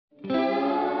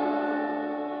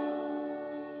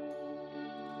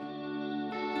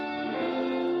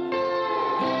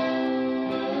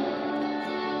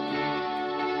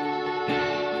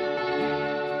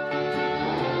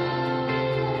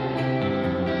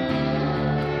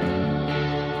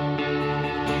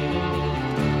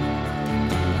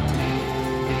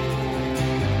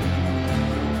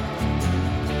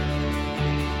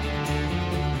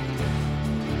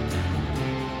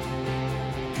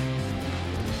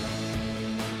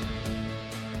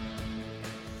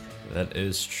That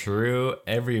is true,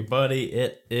 everybody.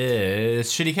 It is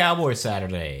Shitty Cowboy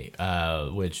Saturday,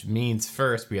 which means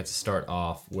first we have to start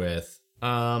off with...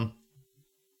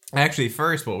 Actually,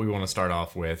 first what we want to start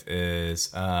off with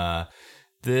is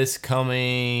this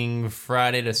coming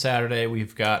Friday to Saturday,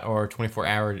 we've got our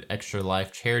 24-hour Extra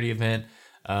Life charity event.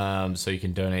 So you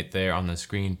can donate there on the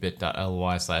screen,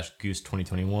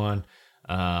 bit.ly/goose2021,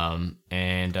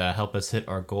 and help us hit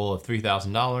our goal of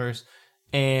 $3,000.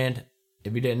 And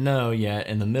if you didn't know yet,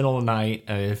 in the middle of the night,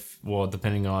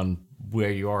 depending on where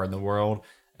you are in the world,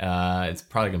 it's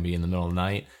probably going to be in the middle of the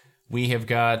night, we have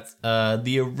got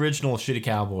the original Shitty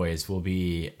Cowboys will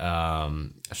be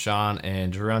Sean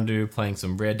and Gerundu playing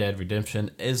some Red Dead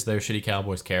Redemption as their Shitty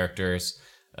Cowboys characters.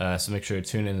 So make sure to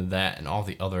tune into that and all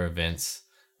the other events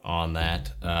on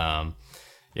that.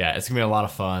 Yeah, it's going to be a lot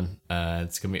of fun.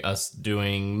 It's going to be us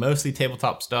doing mostly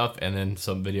tabletop stuff and then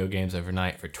some video games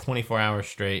overnight for 24 hours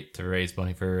straight to raise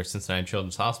money for Cincinnati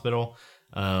Children's Hospital.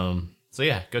 So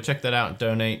yeah, go check that out and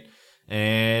donate.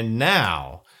 And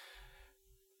now,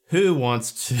 who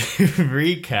wants to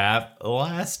recap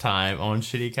last time on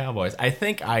Shitty Cowboys? I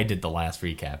think I did the last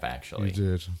recap, actually. You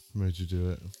did. Made you do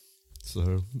it.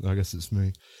 So, I guess it's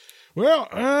me. Well,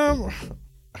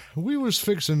 we was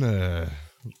fixing to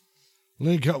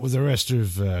link up with the rest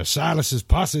of Silas's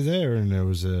posse there, and there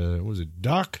was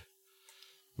Doc?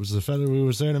 Was the fellow we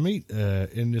was there to meet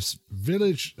in this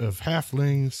village of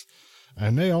halflings,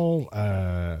 and they all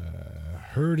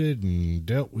herded and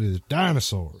dealt with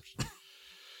dinosaurs.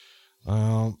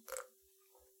 All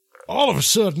of a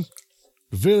sudden,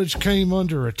 the village came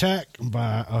under attack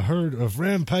by a herd of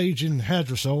rampaging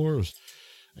hadrosaurs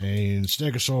and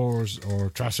stegosaurs or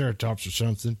triceratops or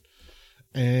something.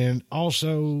 And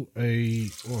also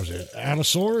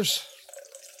allosaurus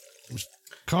was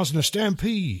causing a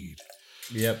stampede.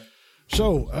 Yep.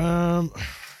 So, I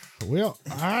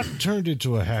turned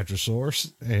into a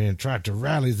hadrosaurus and tried to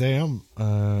rally them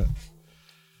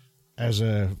as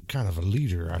a kind of a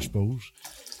leader, I suppose.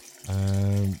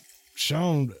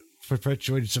 Sean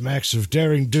perpetuated some acts of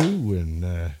daring do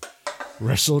and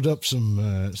wrestled up some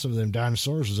of them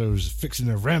dinosaurs as I was fixing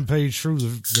a rampage through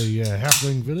the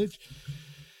halfling village.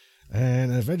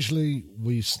 And eventually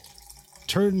we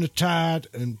turned the tide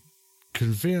and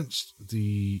convinced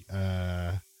the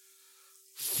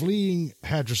fleeing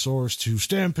hadrosaurs to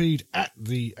stampede at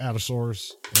the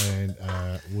allosaurus, and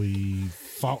we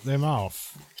fought them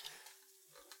off.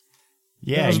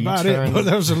 Yeah, that was about it, but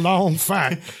that was a long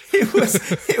fight. It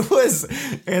was,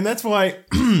 and that's why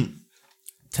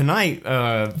tonight,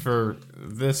 for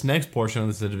this next portion of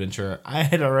this adventure, I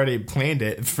had already planned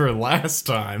it for last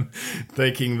time,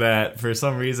 thinking that for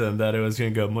some reason that it was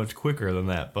going to go much quicker than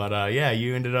that. But yeah,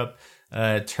 you ended up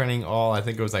turning all, I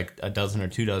think it was like a dozen or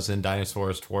 2 dozen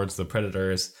dinosaurs towards the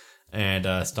predators and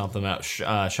stomped them out.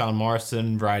 Sean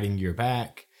Marston riding your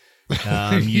back.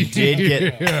 You did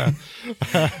get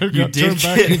you did turned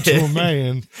back into a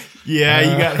man. Yeah,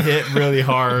 you got hit really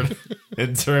hard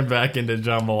and turned back into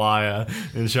jambalaya,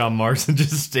 and Sean Marston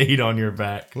just stayed on your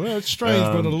back. Well, it's strange,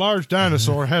 but a large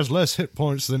dinosaur has less hit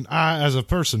points than I as a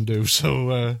person do.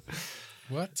 So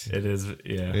what? It is,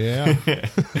 yeah.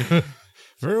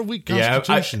 Very weak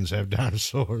constitutions have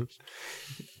dinosaurs.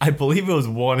 I believe it was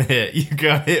one hit. You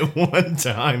got hit one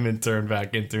time and turned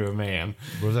back into a man.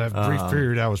 For that brief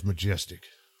period, I was majestic.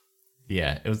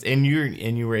 Yeah, it was, and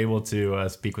you were able to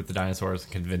speak with the dinosaurs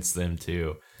and convince them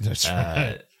to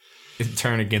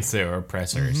turn against their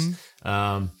oppressors.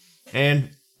 Mm-hmm.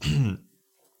 And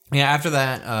yeah, after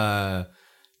that,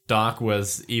 Doc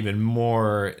was even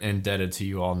more indebted to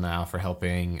you all now for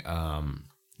helping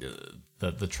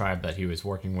the tribe that he was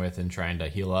working with and trying to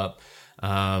heal up.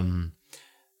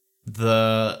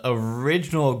 The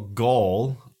original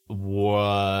goal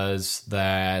was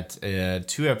that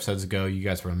 2 episodes ago, you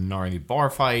guys were in a gnarly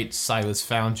bar fight. Silas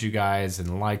found you guys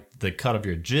and liked the cut of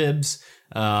your jibs,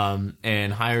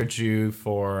 and hired you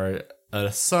for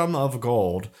a sum of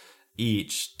gold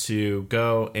each to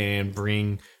go and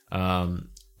bring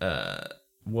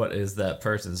what is that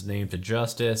person's name to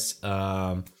justice.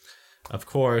 Of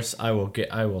course, I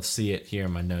will see it here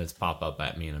in my notes pop up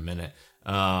at me in a minute.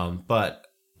 But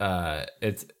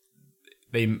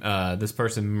this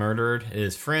person murdered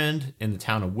his friend in the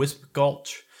town of Wisp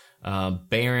Gulch.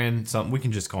 Baron, we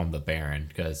can just call him the Baron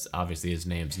because obviously his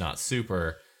name's not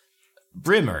super.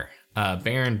 Brimmer,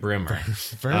 Baron Brimmer.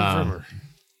 Baron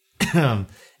Brimmer.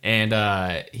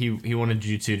 And he wanted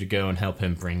you two to go and help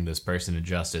him bring this person to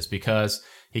justice because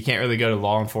he can't really go to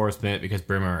law enforcement because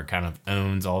Brimmer kind of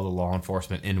owns all the law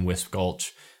enforcement in Wisp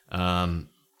Gulch.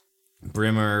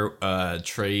 Brimmer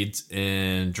trades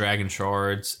in dragon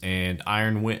shards and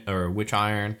witch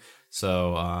iron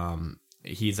So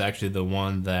he's actually the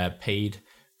one that paid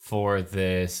for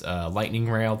this lightning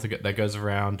rail that goes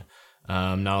around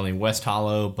not only West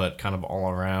Hollow, but kind of all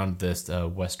around this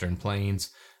Western Plains.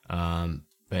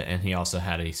 And he also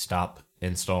had a stop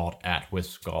installed at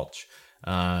Wisp Gulch.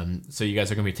 So you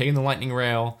guys are going to be taking the lightning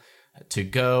rail to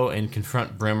go and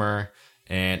confront Brimmer.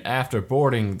 And after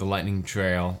boarding the lightning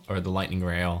trail or the lightning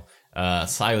rail,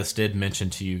 Silas did mention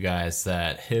to you guys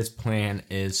that his plan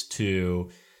is to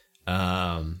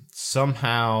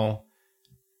somehow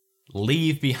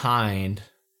leave behind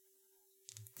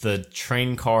the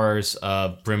train cars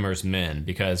of Brimmer's men,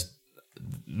 because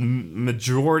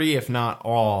majority, if not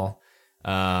all,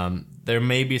 there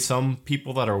may be some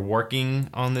people that are working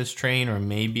on this train, or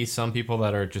maybe some people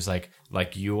that are just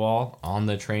like you all on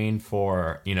the train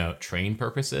for, train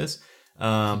purposes.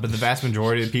 But the vast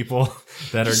majority of people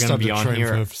that are going to be on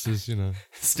here, purposes,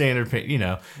 standard,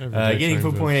 getting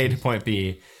from point A to point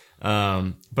B.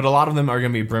 But a lot of them are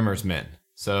going to be Brimmer's men.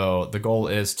 So the goal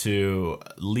is to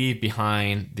leave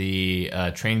behind the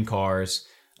train cars,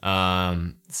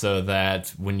 so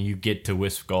that when you get to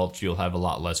Wisp Gulch, you'll have a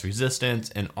lot less resistance,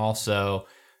 and also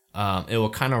it will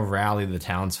kind of rally the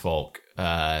townsfolk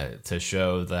to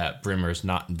show that Brimmer's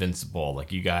not invincible.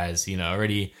 Like you guys,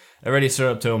 already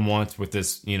stood up to him once with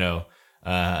this,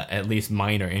 at least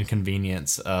minor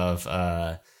inconvenience of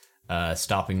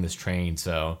stopping this train.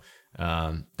 So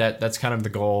that's kind of the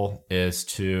goal, is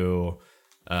to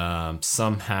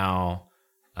somehow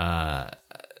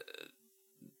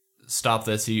stop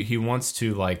this. He wants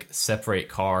to separate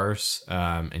cars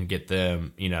and get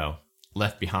them,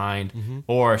 left behind,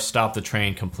 or stop the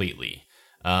train completely.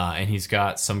 And he's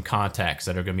got some contacts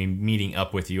that are going to be meeting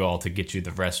up with you all to get you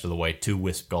the rest of the way to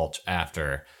Wisp Gulch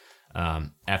after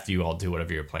you all do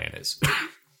whatever your plan is.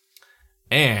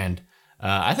 And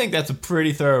I think that's a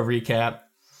pretty thorough recap.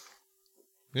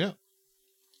 Yeah.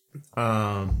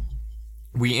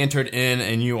 We entered in,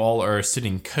 and you all are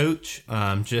sitting coach,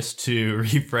 just to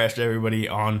refresh everybody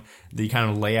on the kind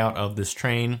of layout of this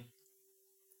train.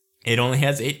 It only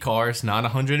has 8 cars, not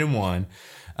 101.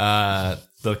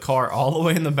 The car all the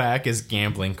way in the back is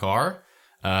gambling car,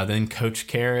 then coach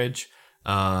carriage,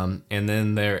 and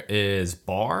then there is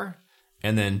bar,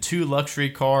 and then 2 luxury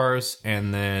cars,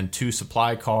 and then 2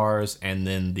 supply cars, and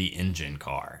then the engine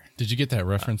car. Did you get that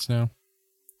reference now?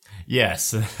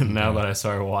 Yes, now that I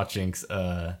started watching,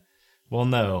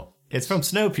 no, it's from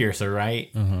Snowpiercer, right?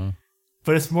 Uh-huh.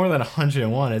 But it's more than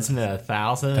 101, isn't it?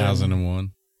 1,000?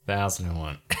 1001.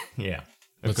 1001, yeah.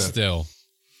 But still,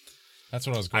 that's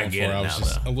what I was going for. I was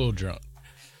just a little drunk.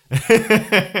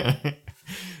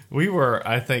 We were,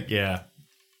 I think, yeah.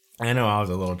 I know I was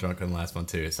a little drunk on the last one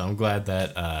too, so I'm glad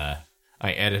that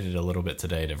I edited a little bit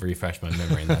today to refresh my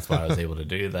memory, and that's why I was able to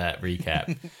do that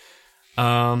recap.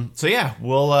 So yeah,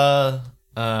 we'll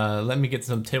let me get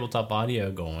some tabletop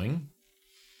audio going.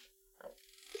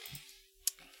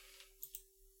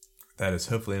 That is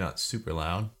hopefully not super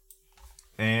loud.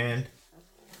 And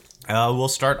we'll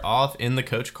start off in the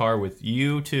coach car with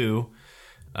you two,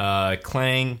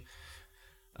 Clang,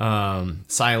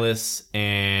 Silas,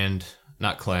 and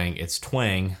not Clang, it's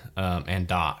Twang, and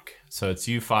Doc. So it's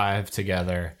you 5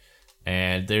 together,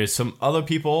 and there's some other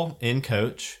people in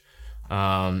coach.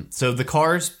 So the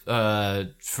cars,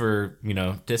 for,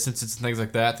 distances and things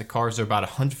like that, the cars are about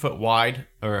 100 foot wide,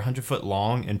 or 100 foot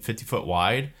long and 50 foot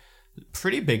wide.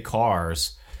 Pretty big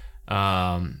cars.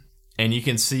 And you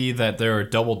can see that there are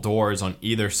double doors on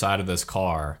either side of this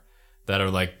car that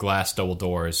are like glass double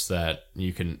doors that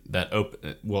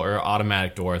are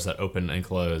automatic doors that open and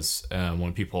close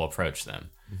when people approach them.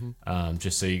 Mm-hmm.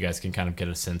 Just so you guys can kind of get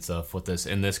a sense of what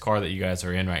this car that you guys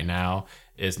are in right now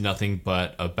is nothing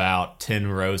but about 10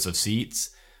 rows of seats.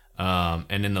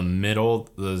 And in the middle,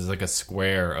 there's like a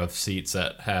square of seats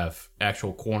that have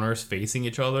actual corners facing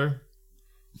each other.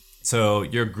 So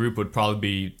your group would probably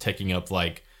be taking up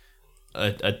like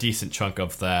a decent chunk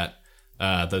of that,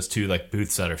 those 2 like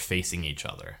booths that are facing each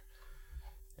other,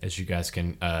 as you guys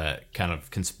can kind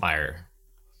of conspire.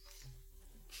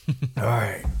 All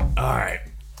right.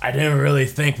 I didn't really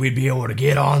think we'd be able to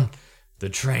get on the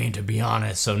train, to be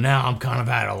honest, so now I'm kind of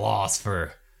at a loss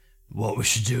for what we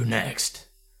should do next.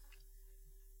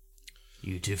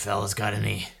 You 2 fellas got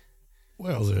any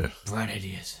bright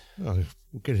ideas? We'll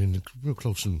get in real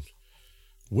close and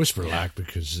whisper-like,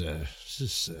 because this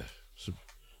is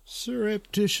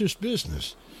surreptitious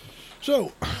business.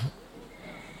 So,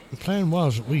 the plan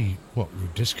was that we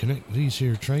disconnect these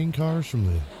here train cars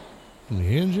from the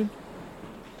engine?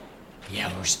 Yeah,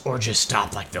 or just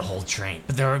stop like the whole train.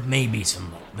 But there may be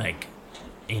some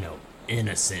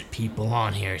innocent people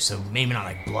on here, so maybe not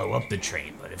like blow up the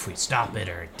train, but if we stop it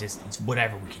or distance,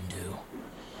 whatever we can do.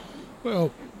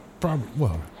 Well,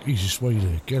 easiest way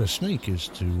to get a snake is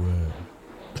to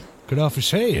cut off his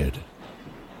head.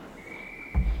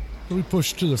 We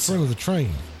push to the front of the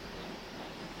train.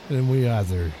 Then we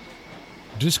either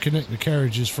disconnect the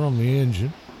carriages from the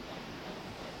engine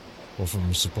or from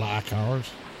the supply cars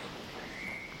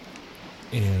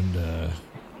and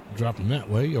drop them that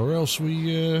way, or else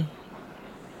we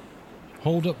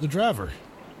hold up the driver.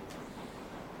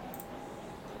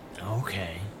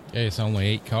 Okay. Yeah, it's only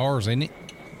 8 cars, ain't it?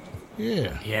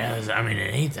 Yeah. Yeah, I mean,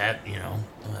 it ain't that, you know.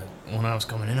 When I was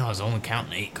coming in, I was only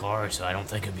counting 8 cars, so I don't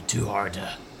think it'd be too hard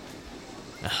to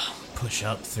push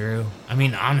up through. I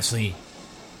mean, honestly,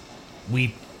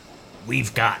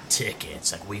 we've got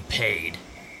tickets, like, we paid.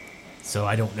 So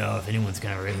I don't know if anyone's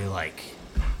gonna really, like...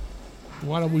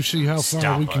 Why don't we see how far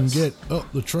Stop we can us. get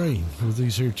up the train with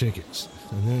these here tickets,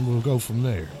 and then we'll go from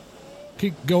there.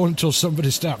 Keep going until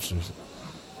somebody stops us.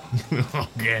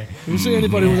 Okay. You see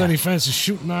anybody with any fancy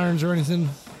shooting irons or anything?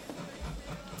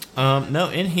 No,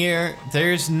 in here,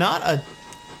 there's not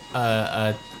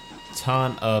a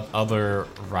ton of other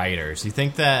riders. You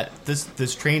think that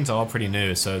this train's all pretty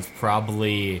new, so it's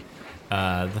probably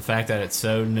the fact that it's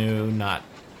so new, not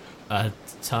a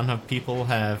ton of people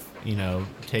have, you know,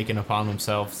 taken upon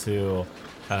themselves to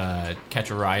catch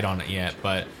a ride on it yet.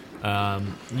 But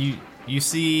you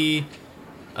see,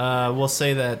 we'll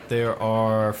say that there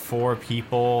are 4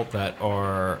 people that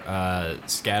are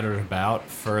scattered about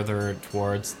further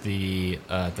towards the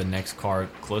next car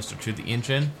closer to the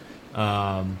engine.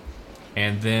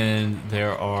 And then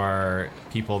there are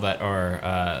people that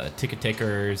are ticket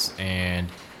takers and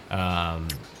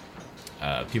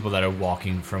people that are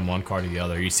walking from one car to the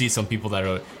other. You see some people that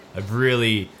are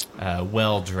really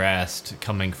well dressed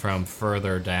coming from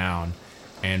further down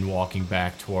and walking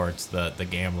back towards the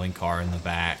gambling car in the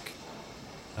back.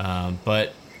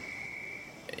 But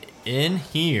in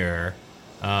here,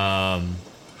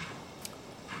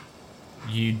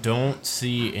 you don't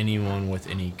see anyone with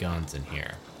any guns in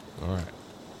here. All right.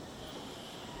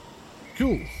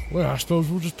 Cool. Well, I suppose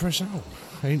we'll just press on.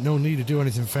 Ain't no need to do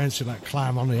anything fancy like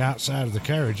climb on the outside of the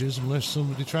carriages unless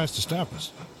somebody tries to stop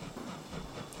us.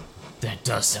 That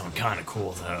does sound kind of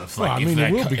cool, though. If, Well, like, I mean,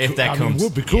 it will be cool. I mean, it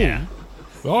would be cool. Yeah.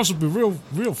 It'll also be real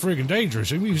friggin'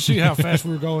 dangerous. I mean, you see how fast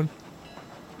we were going?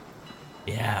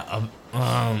 Yeah,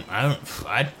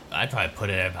 I'd probably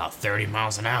put it at about 30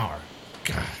 miles an hour.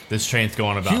 God. This train's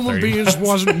going about Human 30 beings miles.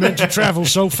 wasn't meant to travel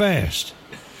so fast.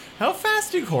 How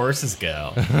fast do horses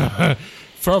go?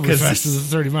 Probably 'Cause faster than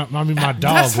 30 miles. I mean, my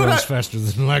dog That's what runs faster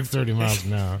than like 30 miles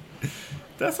an hour.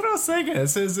 That's what I was thinking. It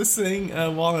says this thing,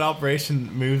 while in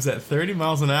operation, moves at 30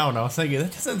 miles an hour, and I was thinking,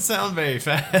 that doesn't sound very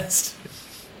fast.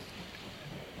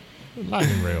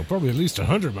 Lightning rail, probably at least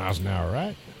 100 miles an hour,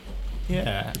 right?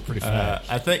 Yeah, Pretty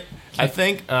fast. I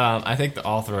think the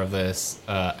author of this,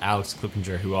 Alex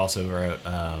Clippinger, who also wrote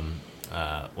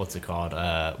what's it called,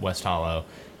 West Hollow.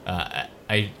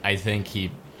 I think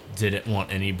he didn't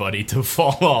want anybody to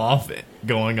fall off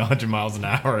going 100 miles an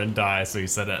hour and die, so he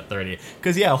said at 30.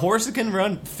 Because yeah, horses can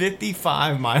run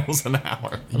 55 miles an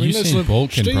hour. I mean, that's Usain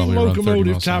Bolt can steam probably run 30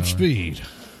 locomotive miles an top hour. speed.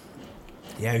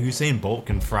 Yeah, Usain Bolt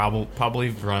can probably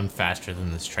run faster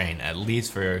than this train, at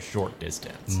least for a short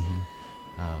distance.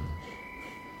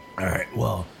 All right,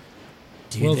 well,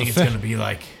 do you Well, think the it's fa- going to be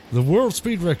like... The world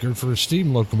speed record for a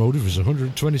steam locomotive is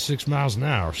 126 miles an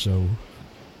hour, so...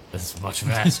 This is much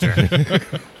faster.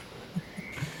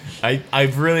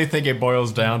 I really think it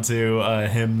boils down to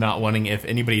him not wanting, if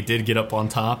anybody did get up on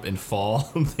top and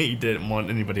fall, he didn't want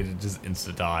anybody to just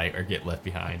insta-die or get left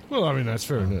behind. Well, I mean, that's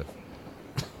fair enough.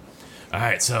 All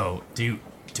right, so do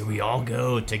we all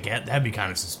go together? That'd be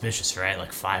kind of suspicious, right?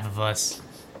 Like 5 of us?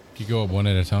 You go up one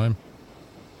at a time.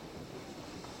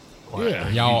 Yeah.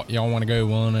 Y'all want to go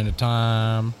one at a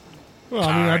time? Well,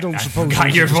 I mean, I don't suppose... Forgot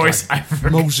we your should voice. just, I like,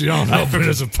 forgot. mosey on up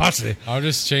as a posse. I'll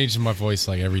just change my voice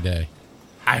like every day.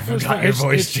 I forgot your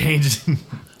voice changed.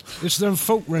 It's them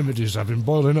folk remedies I've been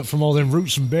boiling up from all them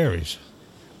roots and berries.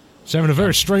 It's having a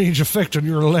very strange effect on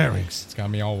your larynx. It's got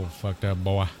me all fucked up,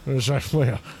 boy. It's like,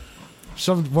 well,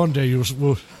 one day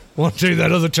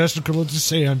that other testicle will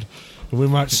descend, and we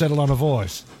might settle on a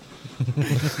voice.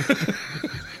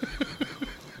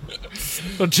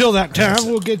 Until that time,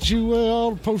 we'll get you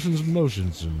all the potions and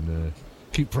motions, and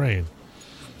keep praying.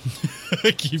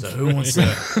 So who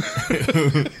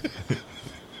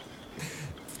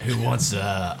wants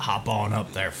to hop on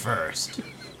up there first?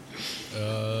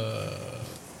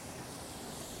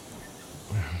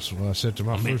 That's what I said to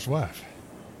my first wife.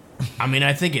 I mean,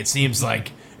 I think it seems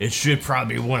like it should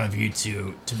probably be one of you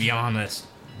two. To be honest,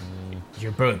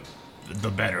 you're both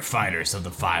the better fighters of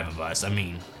the five of us. I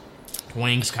mean,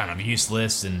 Wing's kind of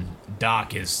useless, and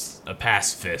Doc is a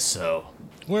pacifist, so...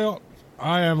 Well,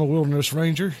 I am a wilderness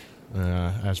ranger,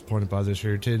 as pointed by this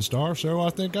here 10-star, so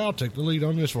I think I'll take the lead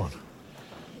on this one.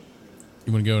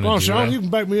 You want to go in Come a on, duo? Sean, you can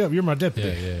back me up. You're my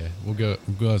deputy. Yeah. We'll go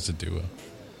as a duo.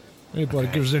 Anybody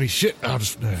gives us any shit, I'll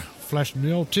just flash them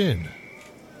the old 10.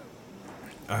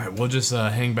 All right, we'll just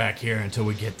hang back here until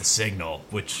we get the signal,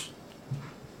 which...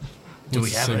 Do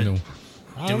What's we the have signal?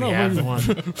 I Do don't we know, have maybe one?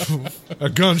 a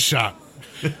gunshot.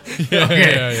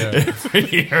 Yeah. If we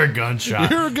hear a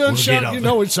gunshot, You hear a gunshot, you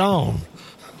know it's on.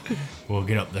 We'll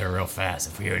get up there real fast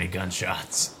if we hear any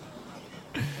gunshots.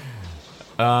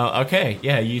 Okay,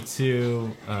 yeah, you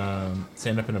two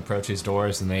stand up and approach these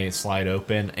doors, and they slide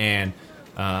open. And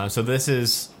so this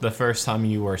is the first time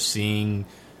you are seeing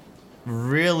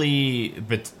really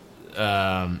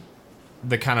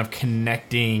the kind of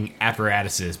connecting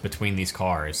apparatuses between these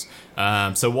cars.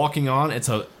 So walking on, it's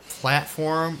a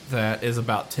platform that is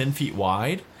about 10 feet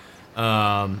wide.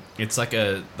 It's like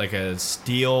a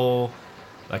steel,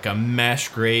 like a mesh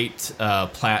grate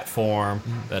platform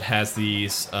that has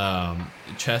these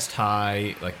chest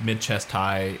high, like mid chest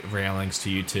high railings to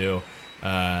you two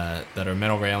that are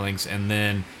metal railings, and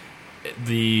then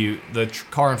the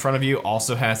car in front of you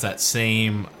also has that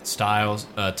same style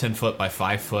 10 foot by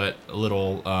 5 foot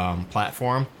little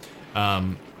platform,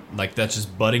 like that's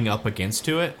just butting up against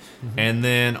to it. And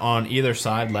then on either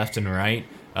side, left and right,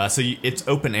 it's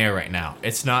open air right now.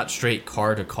 It's not straight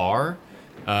car to car.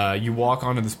 You walk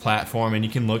onto this platform and you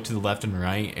can look to the left and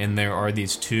right, and there are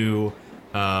these two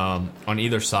on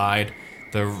either side.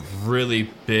 They're really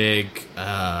big,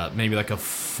 maybe like a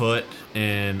foot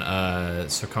in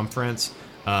circumference.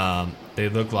 They kind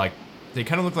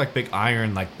of look like big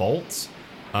iron like bolts,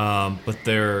 but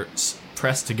they're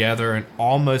pressed together and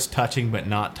almost touching but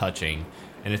not touching,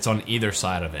 and it's on either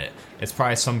side of it. It's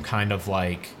probably some kind of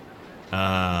like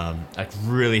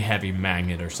really heavy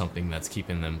magnet or something that's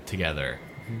keeping them together.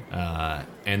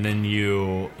 And then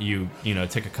you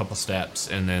take a couple steps,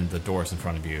 and then the doors in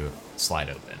front of you slide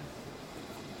open.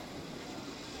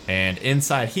 And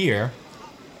inside here,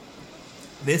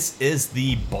 this is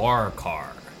the bar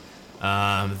car.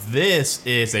 This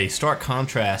is a stark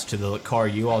contrast to the car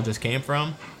you all just came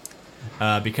from,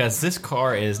 because this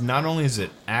car is not only is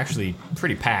it actually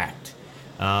pretty packed,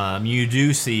 you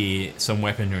do see some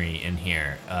weaponry in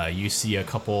here. You see a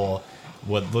couple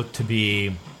what look to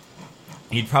be,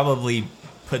 you'd probably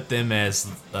put them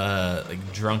as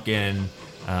like drunken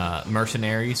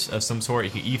mercenaries of some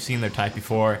sort. You've seen their type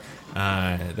before.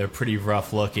 They're pretty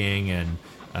rough looking, and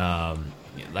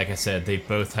like I said, they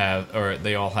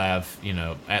all have,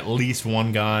 at least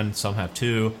one gun. Some have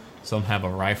two. Some have a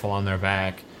rifle on their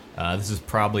back. This is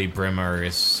probably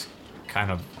Brimmer's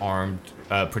kind of armed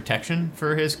protection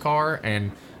for his car,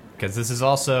 and because this is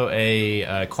also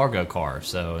a cargo car,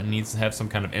 so it needs to have some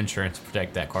kind of insurance to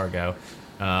protect that cargo.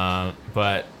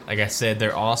 But like I said,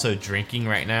 they're also drinking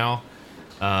right now.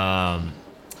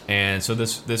 And so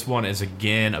this one is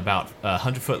again about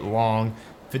 100 foot long,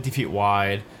 50 feet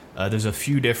wide. There's a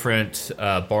few different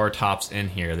bar tops in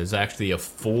here. There's actually a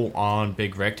full-on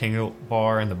big rectangle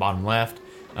bar in the bottom left,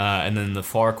 and then the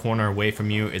far corner away from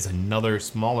you is another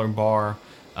smaller bar,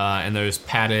 and there's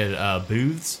padded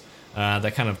booths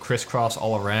that kind of crisscross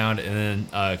all around, and then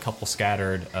a couple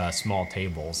scattered small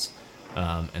tables,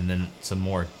 and then some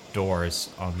more doors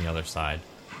on the other side.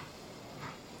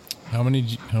 How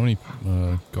many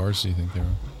guards do you think there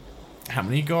are? How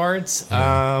many guards?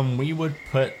 Yeah. We would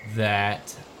put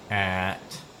that at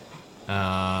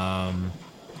about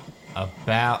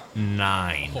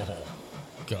 9. Oh,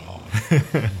 God.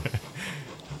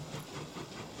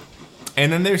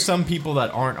 And then there's some people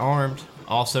that aren't armed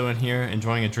also in here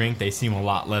enjoying a drink. They seem a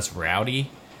lot less rowdy.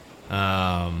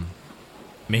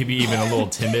 Maybe even a little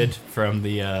timid from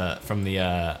the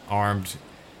armed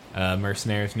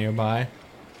mercenaries nearby.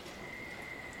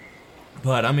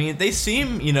 But, I mean, they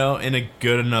seem, in a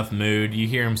good enough mood. You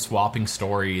hear them swapping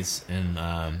stories, and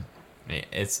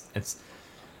it's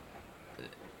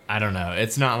I don't know.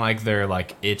 It's not like they're,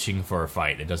 like, itching for a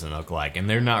fight, it doesn't look like. And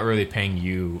they're not really paying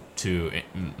you too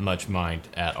much mind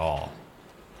at all.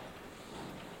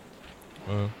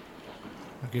 I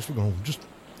guess we're going to just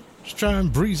try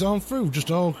and breeze on through, just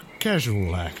all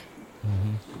casual like.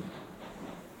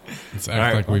 Let's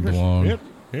act like we belong. Yep.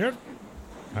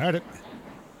 I had it.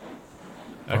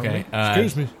 Okay.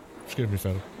 Excuse me,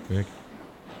 fella. Thank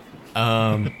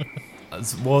you.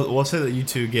 We'll say that you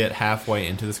two get halfway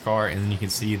into this car, and then you can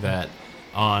see that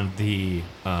on the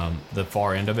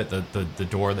far end of it, the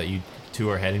door that you two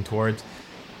are heading towards.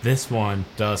 This one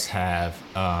does have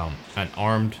an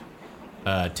armed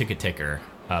ticket taker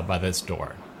by this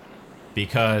door,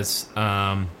 because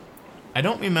I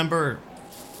don't remember.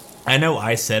 I know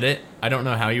I said it. I don't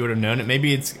know how you would have known it.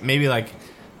 Maybe like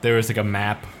there was like a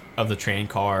map of the train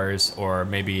cars, or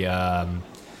maybe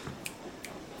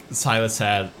Silas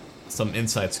had some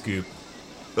inside scoop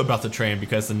about the train,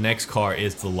 because the next car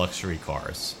is the luxury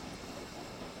cars.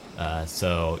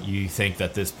 So you think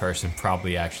that this person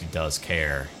probably actually does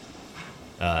care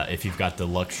if you've got the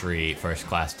luxury first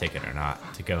class ticket or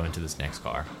not to go into this next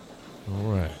car.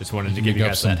 All right. Just wanted to give you Make up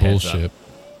guys some that heads bullshit.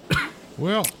 up.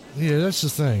 Well, yeah, that's the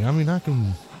thing. I mean, I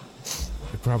can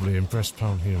probably impress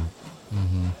upon him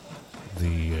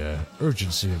the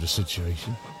urgency of the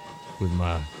situation with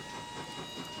my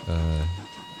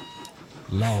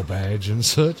law badge and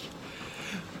such.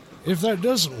 If that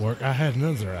doesn't work, I had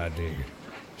another idea.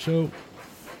 So,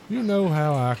 you know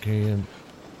how I can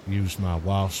use my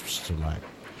wasps to, like,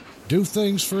 do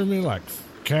things for me, like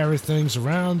carry things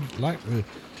around,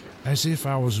 as if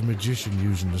I was a magician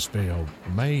using the spell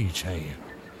Mage Hand.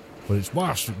 But it's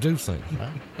wasps that do things,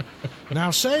 right? Now,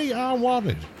 say I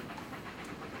wanted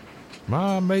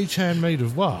my Mage Hand made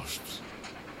of wasps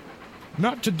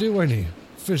not to do any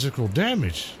physical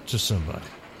damage to somebody,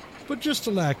 but just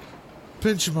to, like,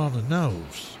 pinch him on the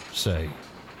nose, say.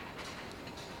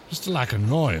 Just to, like,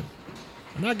 annoy him.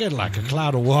 And I get, like, a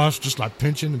cloud of wasps just, like,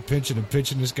 pinching and pinching and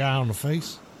pinching this guy on the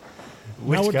face.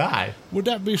 Which guy? Would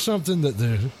that be something that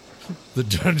the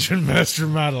dungeon master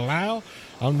might allow?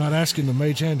 I'm not asking the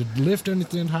mage hand to lift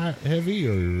anything heavy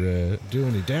or do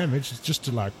any damage. It's just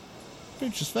to, like,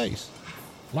 pinch his face.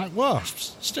 Like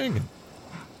wasps, stinging.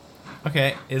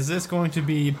 Okay, is this going to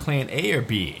be plan A or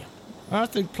B? I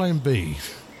think plan B.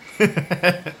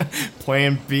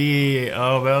 Plan B.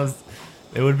 Oh,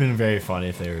 it would have been very funny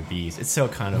if they were bees. It's still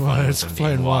kind of funny. Well, it's with them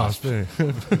being plain wasp. wasps.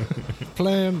 Yeah.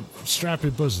 Plan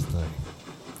strappy buzzy thing.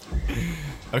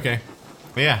 Okay.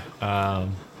 Yeah.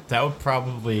 That would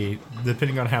probably,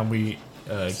 depending on how we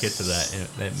get to that,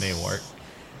 that may work.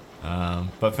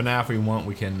 But for now, if we want,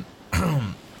 we can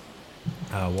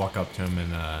walk up to him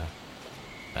and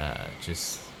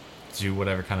just do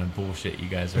whatever kind of bullshit you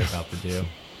guys are about to do.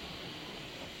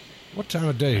 What time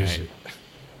of day is Right.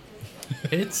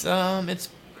 it? It's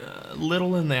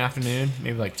little in the afternoon,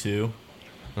 maybe like 2.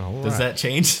 All Does right. that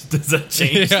change? Does that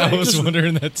change? Yeah, I things? was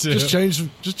wondering that too. Just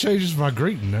changes my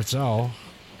greeting, that's all.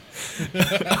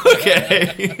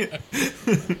 Okay.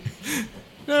 Good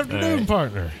afternoon, Right.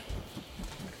 partner.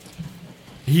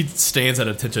 He stands at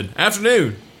attention.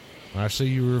 Afternoon. I see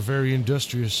you were very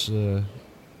industrious and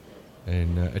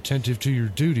attentive to your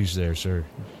duties there, sir.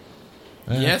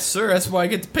 Yes, sir. That's why I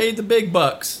get paid the big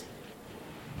bucks.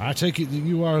 I take it that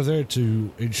you are there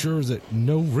to ensure that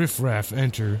no riffraff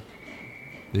enter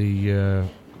the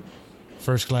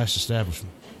first-class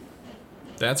establishment.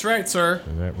 That's right, sir.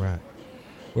 Is that right?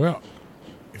 Well,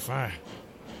 if I...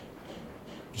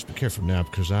 Just be careful now,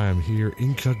 because I am here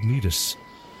incognitus.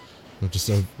 I'll just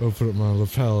open up my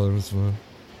lapel with my...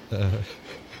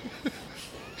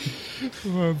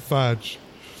 my fudge.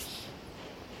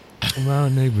 My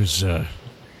name is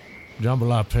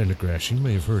Jambalaya Pendergrass. You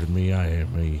may have heard of me. I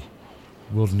am a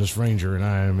wilderness ranger, and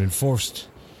I am enforced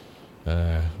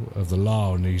of the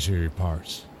law in these here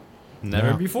parts.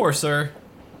 Never Now- before, sir.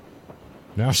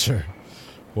 Now, sir,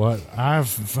 what I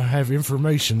have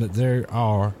information that there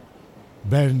are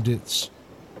bandits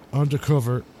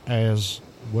undercover as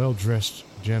well-dressed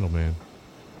gentlemen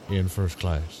in first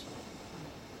class.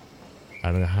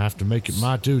 And I have to make it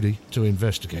my duty to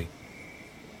investigate.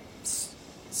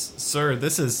 Sir,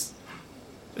 this is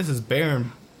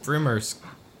Baron Brimmer's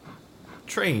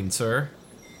train, sir.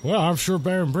 Well, I'm sure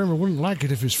Baron Brimmer wouldn't like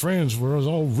it if his friends were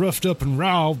all roughed up and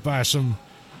riled by some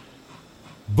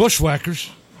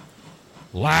bushwhackers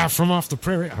live from off the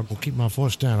prairie. I'm going to keep my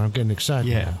voice down. I'm getting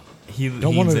excited Yeah. now. He's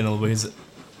wanna- in a ways.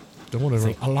 Don't want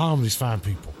to alarm these fine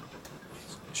people.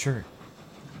 Sure.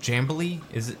 Jamboree?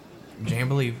 Is it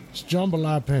Jamboree? It's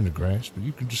Jambalaya Pendergrass, but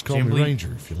you can just call Jambalaya- me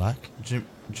Ranger if you like.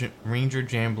 Ranger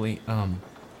Jamboree.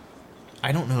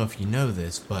 I don't know if you know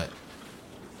this, but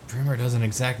Brimmer doesn't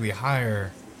exactly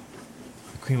hire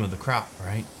the cream of the crop,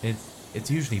 right? It's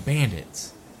usually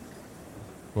bandits.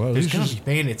 Well, There's this gonna is, be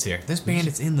bandits here. There's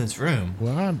bandits in this room.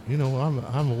 well,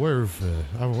 I'm aware of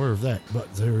that,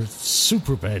 but they're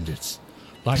super bandits,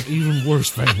 like even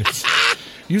worse bandits.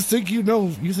 You think you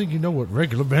know what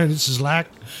regular bandits is like?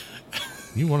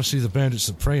 You want to see the bandits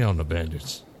that prey on the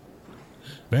bandits?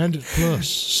 Bandit plus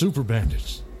super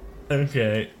bandits.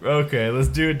 Okay, let's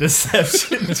do a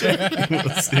deception check.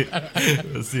 Let's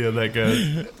see how that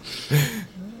goes.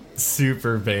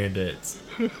 Super bandits.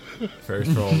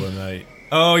 First roll of the night.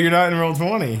 Oh, you're not in roll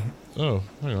 20. Oh,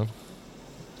 hang on.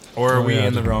 Or are we yeah, I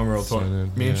in the didn't wrong roll 20? sign in.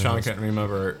 Me and Yeah, Sean that's- couldn't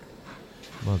remember.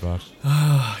 My bad.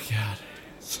 Oh,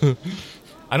 God.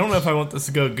 I don't know if I want this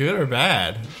to go good or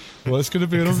bad. Well, it's gonna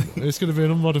be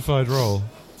an unmodified roll.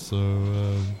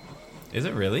 So Is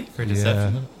it really? For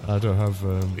deception? yeah, I don't have.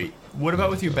 Wait, what about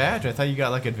with your badge? I thought you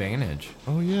got like advantage.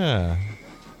 Oh yeah,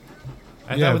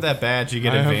 I Yeah. thought with that badge you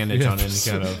get I have- advantage yeah, on any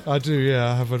kind of. I do.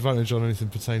 Yeah, I have advantage on anything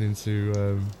pertaining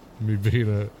to me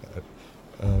being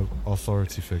a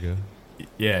authority figure.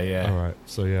 Yeah. All right.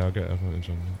 So yeah, I'll get advantage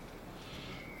on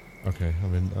that. Okay,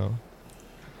 I'm in now.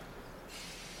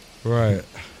 Right.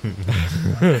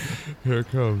 Here it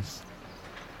comes.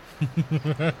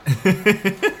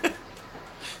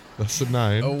 That's a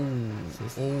 9. Oh,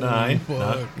 9.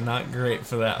 fuck. Not great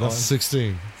for that That's one.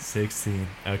 16. 16.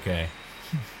 Okay.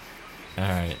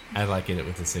 Alright. I like it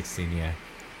with the 16, yeah.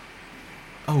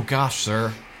 Oh gosh,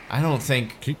 sir. I don't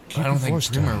think Keep I don't your think voice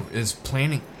Primer down. is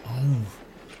planning. Oh.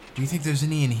 Do you think there's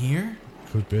any in here?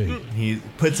 Could be. He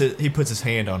puts his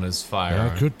hand on his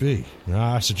firearm. Could be.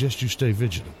 Now, I suggest you stay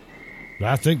vigilant. But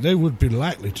I think they would be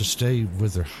likely to stay where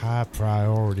their high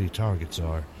priority targets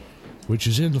are, which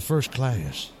is in the first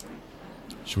class.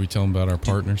 Should we tell them about our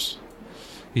partners?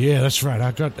 Yeah, that's right.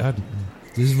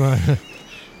 This is my.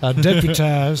 I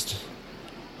deputized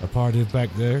a party back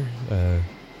there.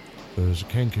 There's a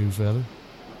Kenku fella.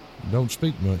 Don't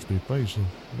speak much, but he plays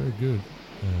very good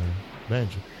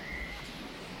banjo.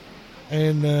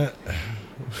 And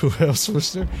who else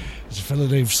was there? There's a fellow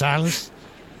named Silas.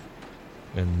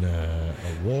 And a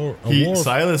war.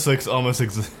 Silas looks almost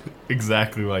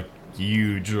exactly like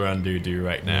you, Drundudu,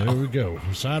 right There now. we go.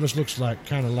 Silas looks like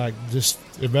kind of like this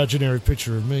imaginary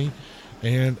picture of me,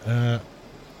 and the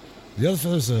other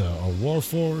fellow's a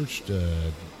warforged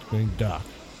named Doc.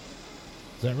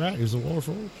 Is that right? He's a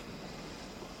warforged.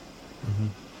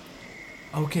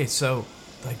 Okay, so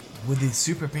like, would the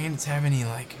super bandits have any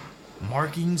like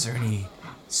markings or any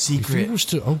If secret he was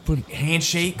to open,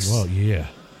 handshakes? well, yeah.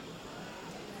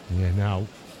 Now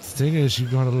the thing is, you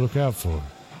got to look out for it.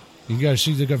 You got to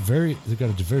see they got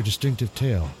a very distinctive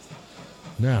tail.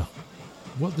 Now,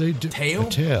 what they do? Tail? A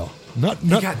tail. Not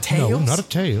got No, tails? not a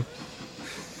tail.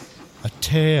 A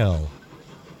tail.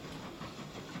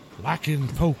 Like in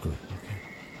poker.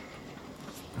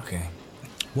 Okay.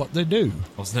 What they do?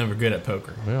 I was never good at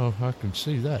poker. Well, I can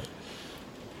see that.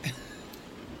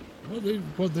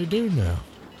 What they do now?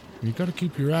 You got to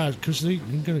keep your eyes because they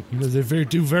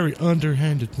do very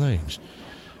underhanded things.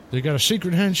 They got a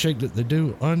secret handshake that they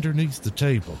do underneath the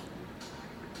table.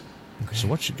 Okay. So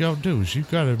what you got to do is you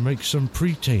got to make some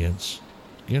pretense,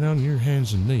 get on your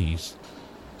hands and knees,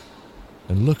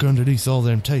 and look underneath all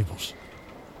them tables.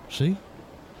 See?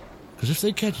 Because if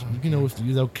they catch,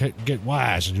 they'll get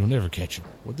wise and you'll never catch them.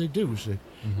 What they do is they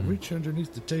reach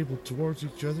underneath the table towards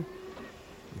each other.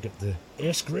 You got the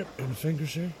S grip in the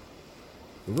fingers here.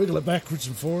 They wiggle it backwards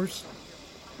and forwards.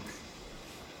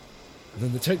 And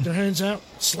then they take their hands out,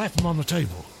 slap them on the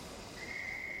table.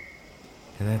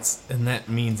 And that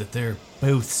means that they're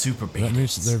both super That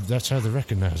bandits. means that's how they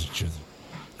recognize each other.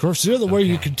 Of course, the other way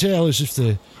you can tell is if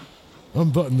they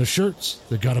unbutton their shirts,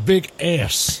 they got a big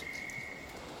S.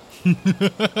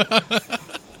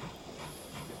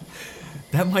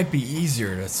 That might be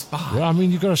easier to spot. Well, I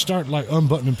mean, you got to start like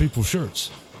unbuttoning people's shirts,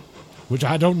 which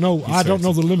I don't know. I don't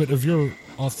know the limit of your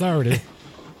authority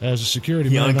as a security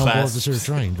He man on board unclasps. this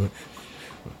here train, but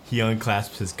He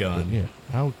unclasps his gun.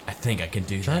 yeah, I think I can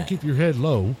do try and that. keep your head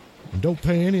low and don't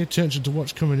pay any attention to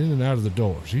what's coming in and out of the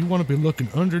doors. You want to be looking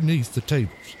underneath the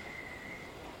tables,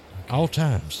 all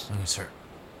times.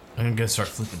 I'm gonna go start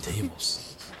flipping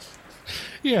tables.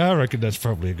 Yeah, I reckon that's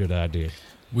probably a good idea.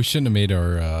 We shouldn't have made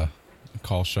our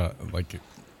call shot like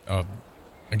a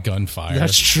gunfire.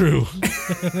 That's true.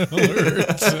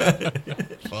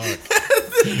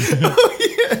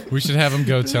 We should have him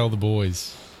go tell the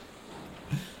boys.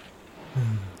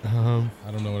 Um,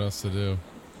 I don't know what else to do.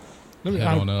 let me,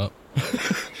 Head on up.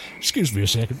 Excuse me a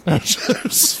second.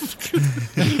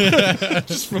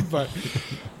 Just from back.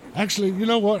 Actually, you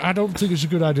know what? I don't think it's a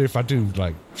good idea if I do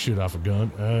like shoot off a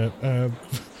gun.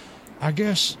 I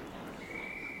guess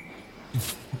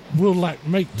we'll like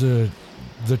make the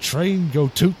train go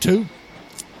toot toot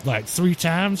like 3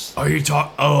 times. Are you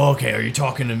Oh, okay. Are you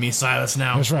talking to me, Silas?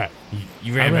 Now That's right.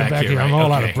 You I ran, back here. Right? I'm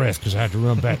all out Okay. of breath because I had to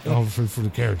run back over for the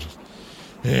carriages.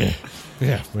 Yeah.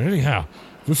 But anyhow,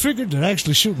 we figured that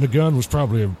actually shooting a gun was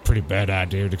probably a pretty bad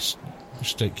idea to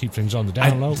keep things on the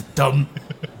down low.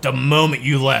 The moment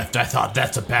you left, I thought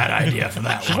that's a bad idea for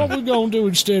that So what we're gonna do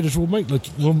instead is we'll make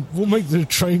the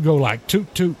train go like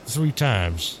toot toot 3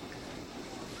 times.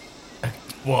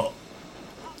 Well,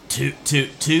 toot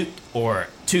toot toot, or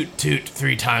toot toot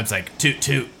 3 times, like toot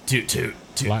toot toot toot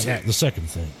toot Like toot. that, the second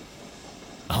thing.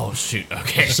 Oh shoot!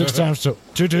 Okay. 6 times toot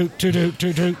toot toot toot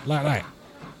toot toot like that.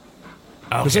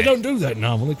 Because they don't do that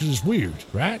normally because it's weird,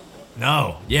 right?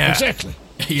 No. Yeah. Exactly.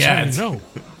 Yeah. So no.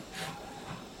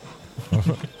 I So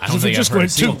don't they think just I've heard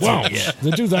went single toot once. yet.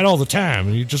 They do that all the time,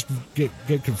 and you just get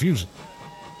confusing.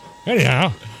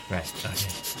 Anyhow, Right. Okay.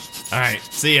 All right.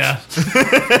 See ya.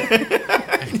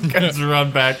 Guys,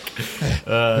 run back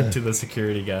to the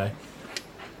security guy.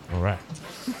 all right.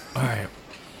 All right.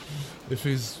 If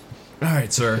he's All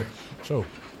right, sir. So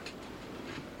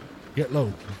get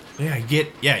low. Yeah.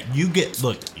 You get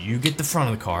the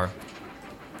front of the car.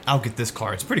 I'll get this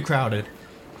car. It's pretty crowded.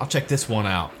 I'll check this one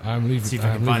out. I'm leaving. See if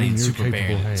I can I'm find leaving any your super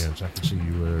capable bandits. hands. I can see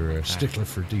you were a stickler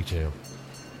for detail.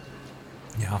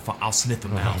 Yeah, I'll sniff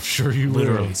them out. I'm sure you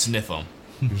Literally will. sniff them.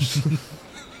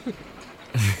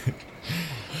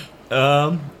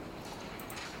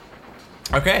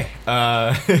 Okay.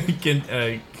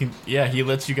 He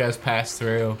lets you guys pass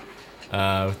through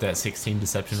with that 16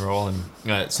 deception roll, and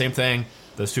same thing.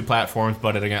 Those 2 platforms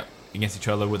butted against each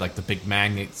other with like the big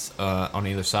magnets on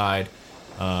either side.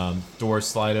 Doors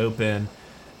slide open,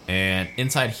 and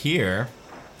inside here,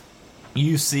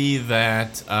 you see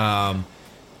that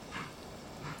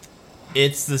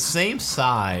it's the same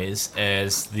size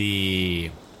as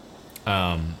the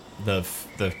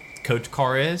coach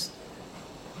car is,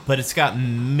 but it's got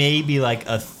maybe like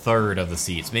a third of the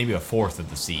seats, maybe a fourth of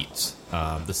the seats.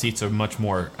 The seats are much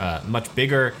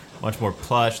bigger, much more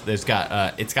plush. It's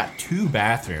got 2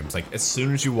 bathrooms. Like as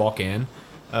soon as you walk in,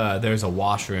 there's a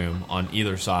washroom on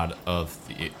either side of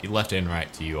the left and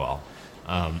right to you all.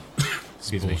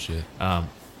 Excuse me. bullshit.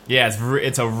 Yeah,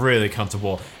 it's a really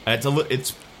comfortable.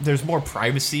 There's more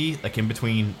privacy like in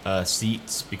between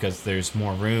seats because there's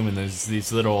more room, and there's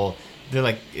these they're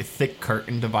like thick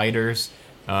curtain dividers.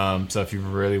 So if you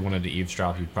really wanted to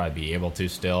eavesdrop, you'd probably be able to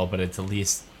still, but it's at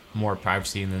least more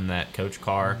privacy than that coach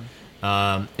car.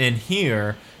 In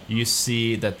here, you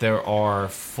see that there are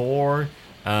 4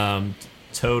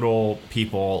 total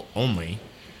people only,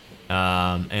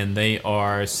 and they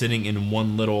are sitting in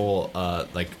one little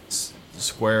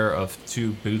square of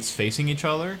 2 booths facing each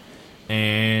other,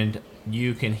 and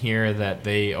you can hear that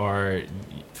they are.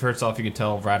 First off, you can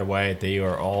tell right away they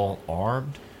are all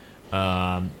armed,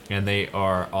 and they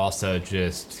are also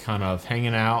just kind of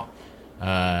hanging out,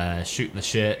 shooting the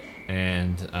shit,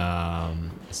 and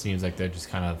it seems like they're just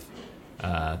kind of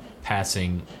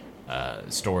passing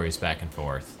stories back and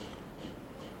forth.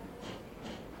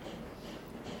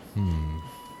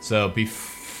 So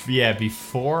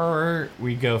before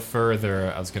we go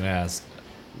further, I was going to ask,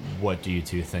 what do you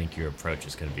 2 think your approach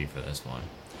is going to be for this one?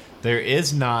 There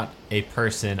is not a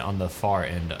person on the far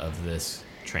end of this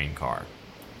train car,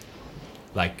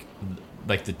 like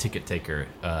the ticket taker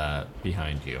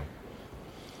behind you.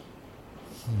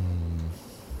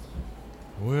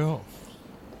 Well,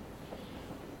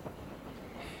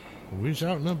 we's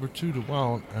outnumbered 2 to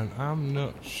 1, and I'm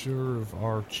not sure of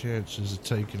our chances of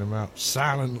taking them out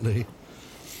silently.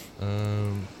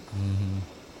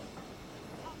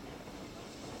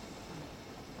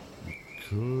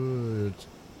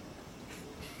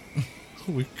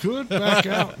 We could back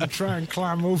out and try and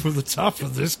climb over the top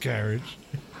of this carriage.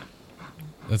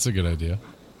 That's a good idea.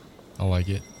 I like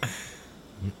it.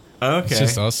 Okay, It's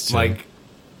just us 2. Like,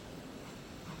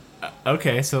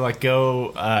 okay, so like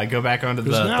go back onto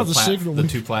Because now the signal, the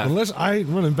 2 platforms. unless I ain't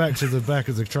running back to the back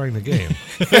of the train again.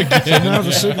 So now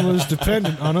the signal is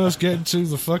dependent on us getting to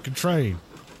the fucking train.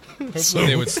 So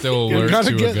they would still You alert gotta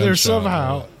to a get there gunshot.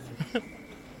 somehow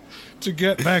to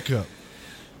get back up.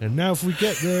 And now if we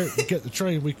get there, get the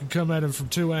train, we can come at him from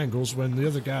 2 angles. When the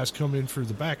other guys come in through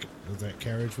the back of that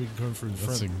carriage, we can come through the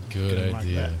front. That's a and good get 'em like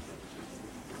idea. that.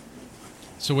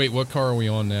 So wait, what car are we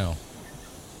on now?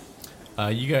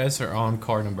 You guys are on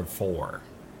car number 4.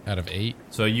 Out of 8?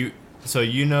 So you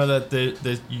know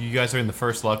that you guys are in the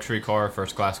first luxury car,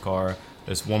 first class car.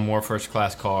 There's 1 more first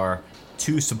class car,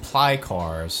 2 supply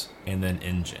cars, and then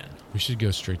engine. We should go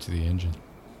straight to the engine.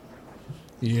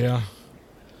 Yeah.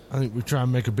 I think we try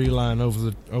and make a beeline over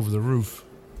the roof,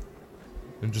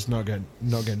 and just not get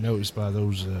noticed by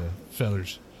those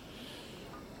fellers.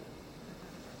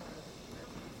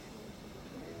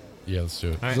 Yeah, let's do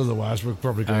it. All right. 'Cause otherwise, we're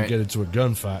probably going All to right. get into a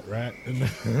gunfight, right?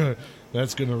 And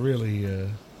that's going to really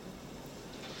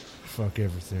fuck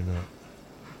everything up.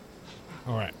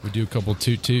 All right. We do a couple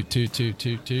toot toots.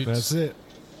 That's it.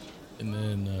 And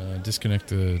then disconnect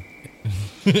the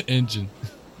engine.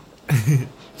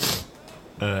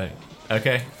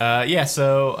 Okay. Yeah.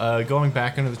 So going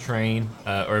back into the train,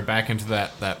 or back into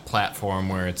that platform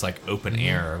where it's like open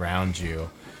air around you,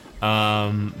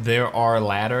 there are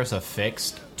ladders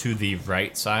affixed to the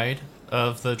right side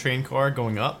of the train car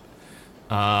going up.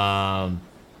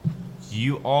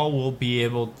 You all will be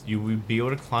able. You would be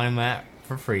able to climb that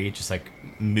for free, just like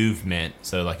movement.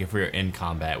 So like if we were in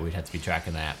combat, we'd have to be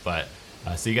tracking that. But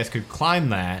so you guys could climb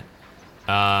that.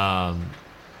 But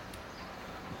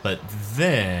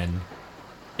then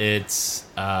it's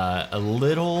a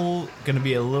little going to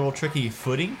be a little tricky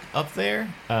footing up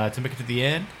there to make it to the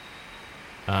end.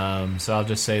 So I'll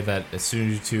just say that as soon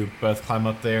as you two both climb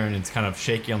up there and it's kind of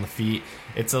shaky on the feet,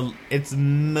 it's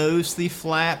mostly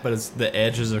flat, but the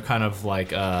edges are kind of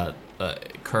like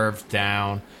curved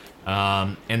down.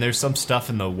 And there's some stuff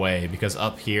in the way because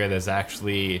up here there's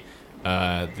actually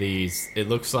these. It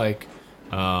looks like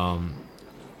kind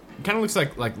of looks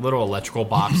like little electrical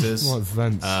boxes. What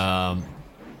vents?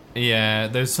 Yeah,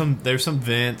 there's some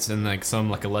vents and like some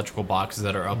like electrical boxes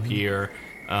that are up here.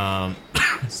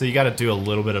 So you got to do a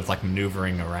little bit of like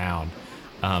maneuvering around.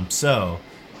 So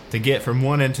to get from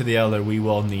one end to the other, we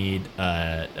will need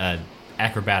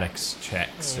acrobatics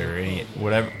checks or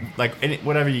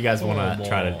whatever you guys want to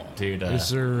try to do. Is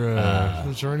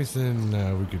there anything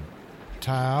we could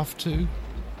tie off to?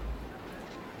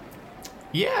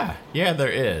 Yeah, there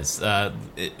is.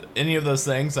 Any of those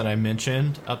things that I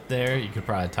mentioned up there, you could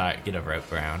probably get a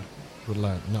rope around. But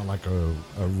not like a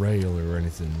rail or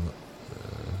anything.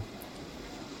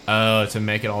 Oh, to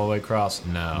make it all the way across?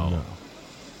 No.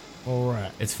 All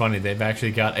right. It's funny, they've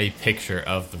actually got a picture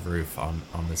of the roof on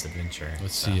this adventure.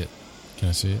 Let's see it. Can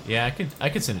I see it? Yeah, I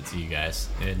could send it to you guys.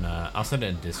 And I'll send it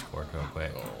in Discord real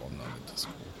quick. Oh, I'm not in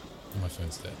Discord. My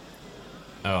phone's dead.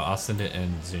 Oh, I'll send it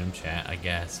in Zoom chat, I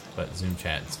guess. But Zoom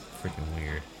chat's freaking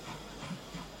weird.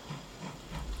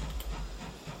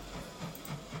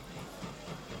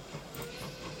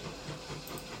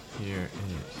 Here it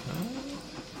is.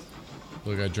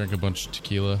 Look, I drank a bunch of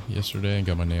tequila yesterday and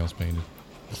got my nails painted.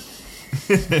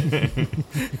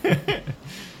 They're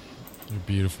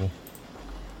beautiful.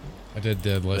 I did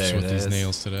deadlifts with these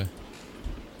nails today.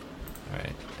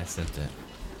 Alright, I sent it.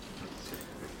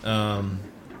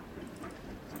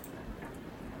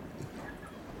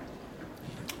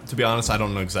 To be honest, I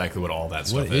don't know exactly what all that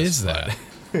stuff is. What is that?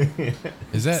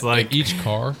 Is that like each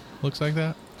car looks like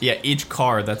that? Yeah, each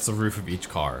car, that's the roof of each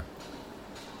car.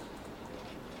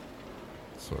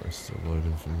 Sorry, still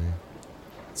loading for me.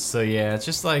 So yeah, it's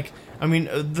just like, I mean,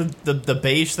 the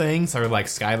beige things are like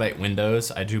skylight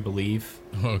windows, I do believe.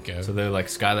 Okay. So they're like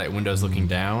skylight windows looking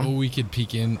down. Well, we could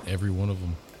peek in every one of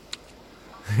them.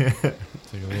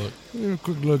 Take a look. A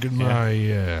quick look at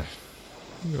my,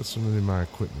 got some of my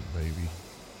equipment, maybe.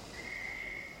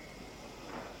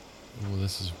 Oh,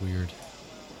 this is weird.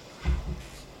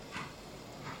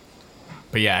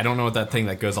 But yeah, I don't know what that thing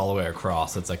that goes all the way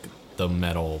across. It's like the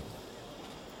metal,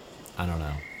 I don't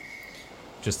know.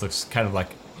 Just looks kind of like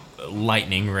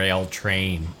lightning rail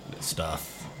train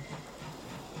stuff.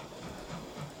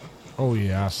 Oh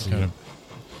yeah, I see. Kind of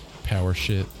power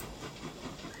shit.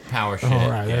 Power shit. All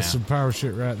right, yeah. that's some power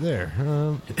shit right there.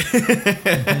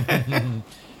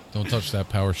 Don't touch that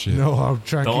power shit. No, I'll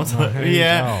try to keep my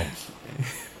hands off.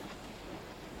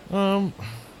 I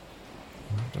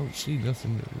don't see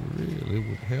nothing that really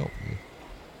would help me.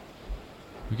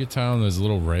 We could tie on those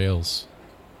little rails.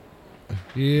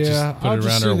 Yeah, Just put I'll it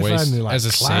just around our see if I waist knew, like, as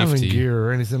a climbing safety. gear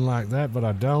or anything like that, but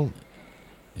I don't.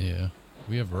 Yeah,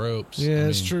 we have ropes. Yeah, I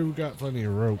it's mean, true. We got plenty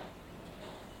of rope.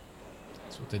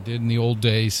 That's what they did in the old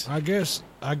days. I guess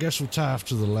we'll tie off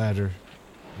to the ladder.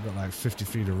 We got like 50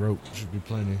 feet of rope. Should be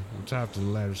plenty. We'll tie off to the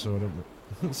ladder so I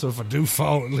don't. So if I do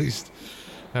fall, at least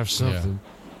have something.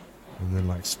 And then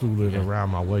like spool it around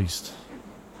my waist.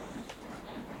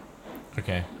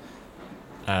 Okay.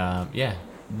 Yeah.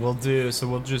 We'll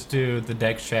just do the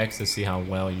dex checks to see how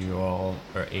well you all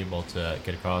are able to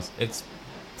get across.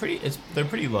 They're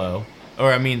pretty low.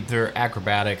 Or I mean, they're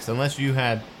acrobatics unless you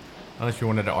wanted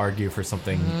to argue for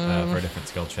something for a different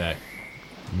skill check.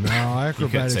 No,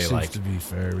 acrobatics say, seems like- to be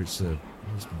fair. It's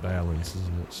balance,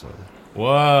 isn't it? So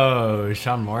Whoa,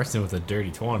 Sean Marston with a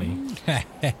dirty 20.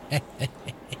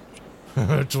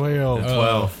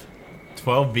 12.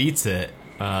 12 beats it.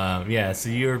 Yeah, so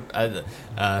you're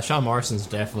Sean Marston's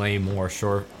definitely more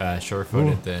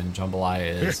sure-footed than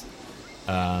Jambalaya is.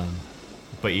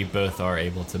 But you both are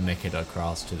able to make it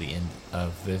across to the end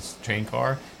of this train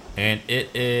car, and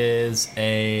it is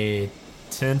a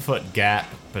 10-foot gap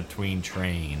between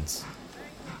trains.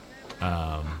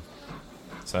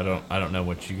 So I don't know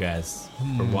what you guys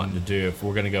are wanting to do. If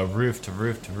we're gonna go roof to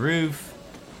roof to roof.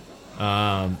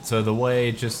 So the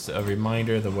way, just a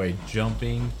reminder, the way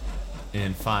jumping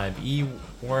in 5e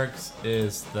works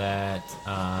is that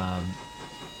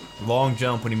long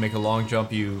jump, when you make a long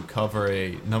jump, you cover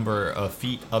a number of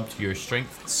feet up to your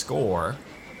strength score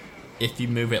if you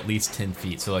move at least 10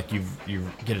 feet. So like you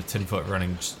get a 10-foot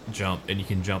running jump, and you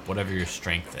can jump whatever your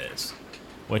strength is,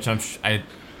 which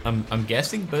I'm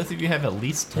guessing both of you have at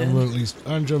least 10.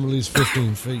 I'm jumping at least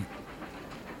 15 feet.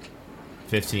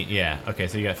 15, yeah. Okay,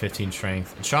 so you got 15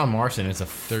 strength. And Sean Marson is a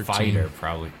 13. fighter,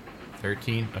 probably.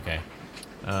 13? Okay.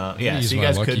 I Yeah, use so you my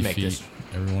guys lucky could make feet, this.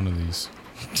 every one of these.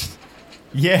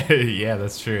 Yeah,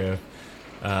 that's true.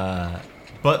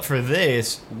 But for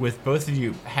this, with both of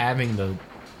you having the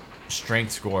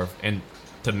strength score and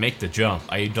to make the jump,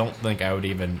 I don't think I would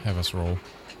even Have us roll.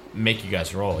 make you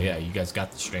guys roll. Yeah, you guys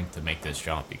got the strength to make this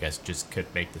jump. You guys just could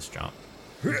make this jump.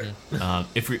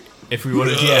 If we want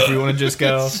to just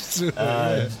go,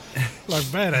 Yeah, like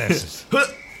badasses.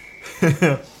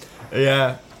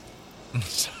 yeah.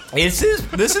 This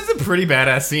is a pretty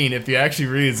badass scene if you actually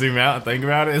really zoom out and think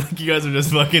about it. Like you guys are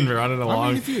just fucking running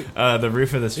along if you- the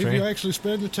roof of this If you train. actually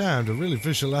spend the time to really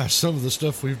visualize some of the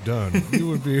stuff we've done, you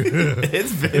would be.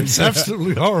 It's It's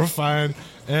absolutely horrifying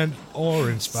and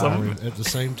awe-inspiring Some- at the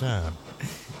same time.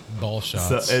 Ball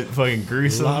shots. so, fucking A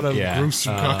gruesome. lot of yeah.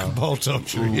 gruesome cock and ball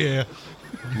torture. Yeah.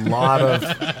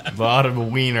 lot of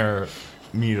wiener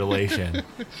mutilation.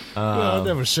 Well, I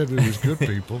never said we was good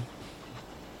people.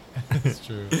 That's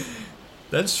true.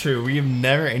 That's true. We have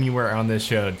never anywhere on this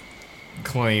show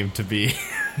claimed to be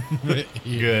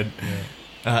good.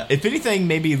 If anything,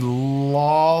 maybe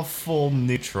lawful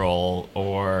neutral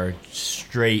or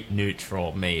straight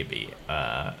neutral, maybe.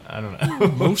 I don't know.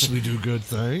 Mostly do good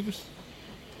things.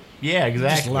 Yeah,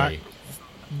 exactly. like-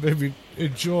 Maybe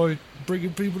enjoy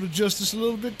bringing people to justice a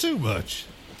little bit too much.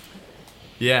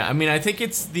 Yeah, I mean, I think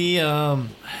it's the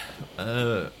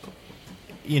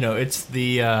it's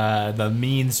the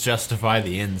means justify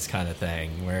the ends kind of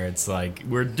thing, where it's like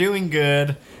we're doing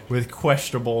good with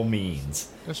questionable means,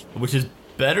 That's- which is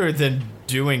better than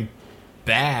doing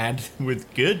bad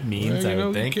with good means. Well, I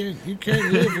would think. You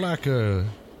can't live like a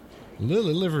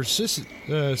lily livered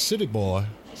city boy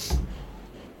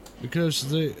because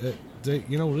they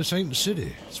this ain't the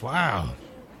city. It's wild,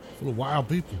 full of wild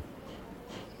people.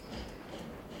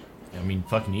 I mean,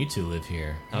 fucking you two live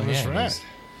here. Oh, That's yeah,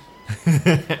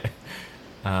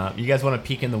 right. you guys want to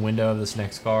peek in the window of this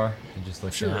next car and just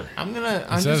look? Sure. Down? I'm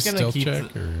Is just that a gonna stealth keep.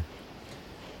 check or?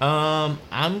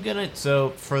 So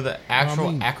for the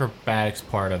actual acrobatics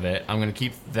part of it, I'm gonna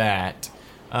keep that.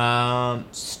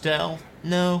 Stealth?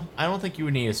 No, I don't think you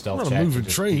would need a stealth Not check. a to moving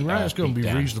just train, peek- right? It's going to peek be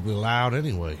down. reasonably loud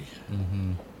anyway.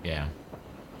 Yeah.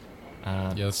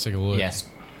 Yeah, let's take a look. Yes.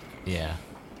 Yeah.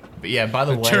 But yeah, by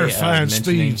the At way, terrifying mentioning-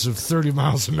 speeds of 30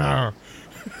 miles an hour.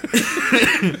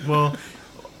 Well,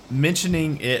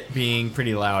 mentioning it being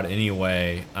pretty loud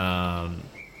anyway,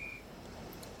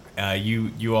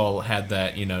 you all had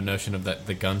that notion of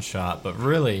the gunshot, but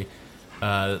really,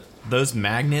 those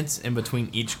magnets in between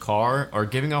each car are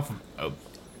giving off.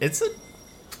 It's a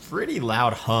pretty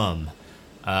loud hum.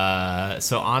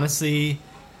 So honestly,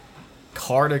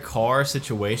 car to car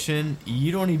situation,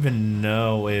 you don't even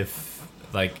know if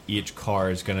like each car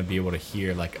is going to be able to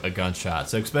hear like a gunshot.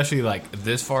 So especially like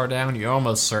this far down, you're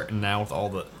almost certain now with all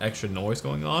the extra noise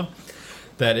going on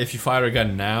that if you fire a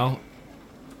gun now,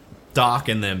 Doc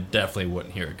and them definitely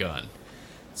wouldn't hear a gun.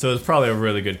 So it's probably a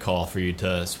really good call for you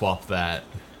to swap that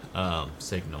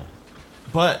signal.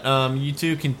 But you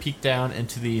two can peek down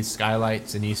into these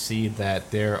skylights and you see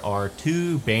that there are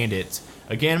two bandits.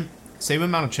 Again, same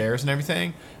amount of chairs and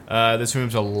everything. This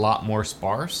room's a lot more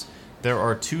sparse. There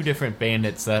are two different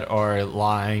bandits that are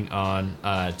lying on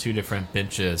two different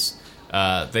benches.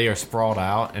 They are sprawled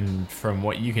out, and from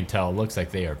what you can tell, it looks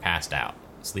like they are passed out,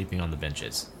 sleeping on the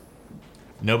benches.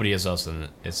 Nobody else in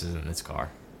this car.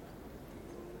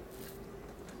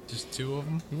 Just two of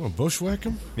them? You want to bushwhack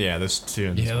them? Yeah, there's two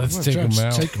in this Yeah, one. let's Well, take try them to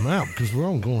out. Take them out because we're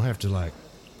all going to have to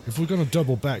if we're going to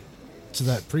double back to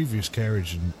that previous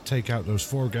carriage and take out those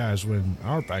four guys when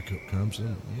our backup comes,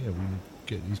 then yeah, we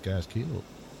get these guys killed.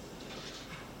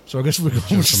 So I guess we're going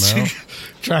Just them to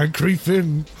try and creep in,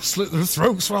 and slit their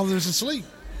throats while they're asleep.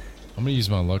 I'm gonna use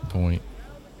my luck point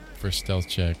for a stealth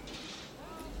check.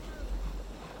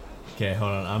 Okay,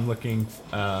 hold on. I'm looking.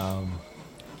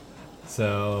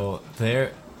 So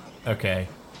there. Okay.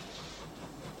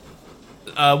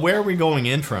 Where are we going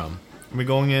in from? Are we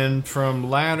going in from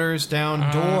ladders, down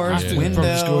I doors, think window?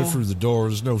 probably just going through the door.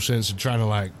 There's no sense in trying to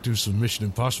like do some Mission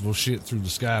Impossible shit through the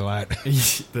skylight.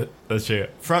 That's true.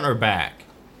 Front or back?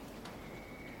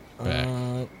 Back.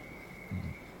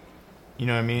 You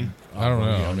know what I mean? I don't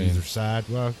know. I On mean, either side.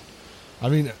 Well, I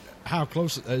mean, how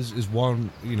close is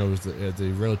one? You know, is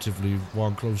the relatively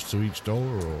one close to each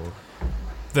door, or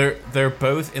They're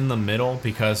both in the middle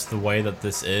because the way that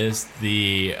this is,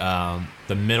 the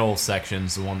middle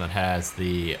section's the one that has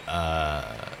the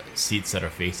seats that are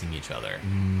facing each other.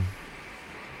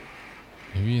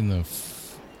 maybe in the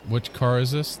which car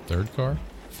is this? Third car,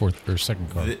 fourth or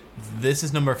second car? This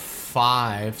is number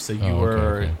 5, so you Oh,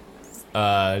 were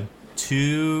okay.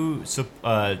 two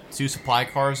supply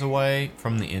cars away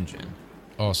from the engine.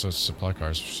 Oh, so it's supply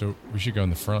cars. So we should go in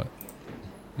the front.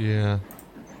 yeah.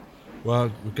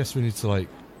 Well, I guess we need to like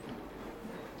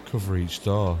cover each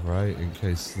door, right, in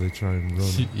case they try and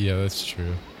run. Yeah, that's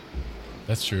true.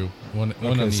 That's true. One Okay,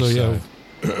 on each so yeah.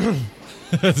 side.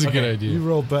 That's a good idea. You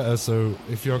roll better, so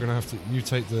if you're gonna have to, you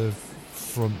take the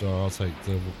front door, I'll take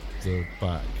the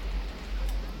back.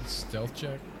 Stealth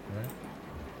check,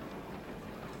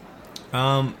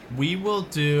 right? We will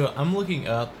do. I'm looking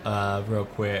up real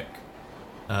quick,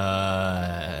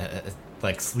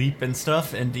 like sleep and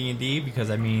stuff in D&D because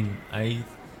I mean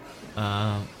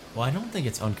well I don't think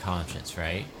it's unconscious,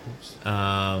 right?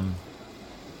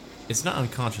 It's not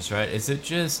unconscious, right? Is it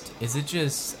just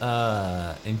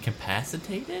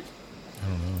incapacitated? I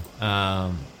don't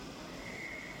know.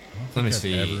 Let me I've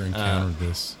see. Ever encountered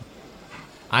this?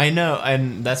 I know,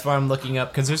 and that's why I'm looking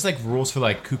up because there's like rules for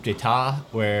like coup d'état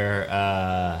where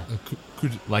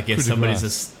like if somebody's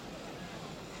just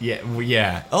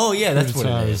yeah. Oh yeah, that's what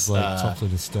it is. Like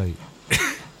toppling estate.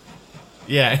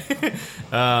 Yeah.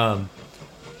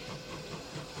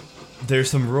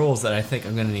 There's some rules that I think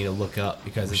I'm gonna need to look up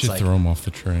because We it's should like throw him off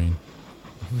the train.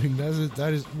 I mean,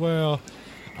 that is well.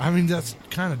 I mean, that's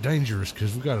kind of dangerous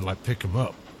because we got to like pick him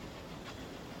up.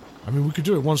 I mean, we could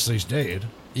do it once he's dead.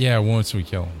 Yeah, once we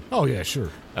kill him. Oh yeah, sure.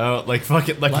 oh like fuck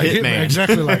it like, Like Hitman.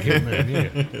 exactly like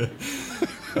Hitman.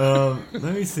 Yeah.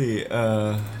 Let me see.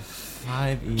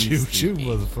 5 E. Choo choo,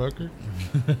 motherfucker.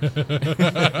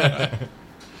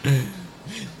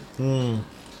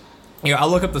 Yeah, I'll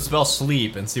look up the spell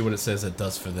sleep and see what it says it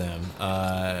does for them.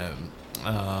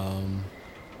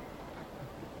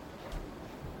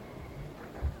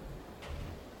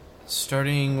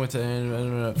 Starting with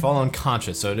fall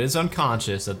unconscious. So it is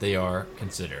unconscious that they are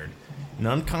considered. An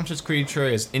unconscious creature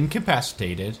is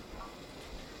incapacitated.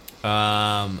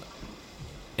 And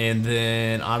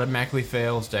then automatically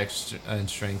fails dex and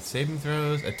strength saving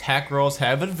throws. Attack rolls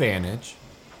have advantage.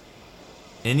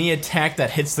 Any attack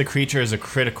that hits the creature is a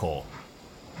critical.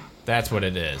 That's what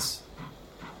it is.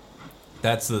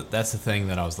 That's the thing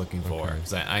that I was looking for. Okay.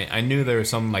 'Cause I knew there was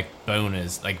some like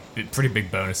bonus, like pretty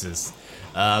big bonuses.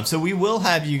 So we will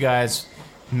have you guys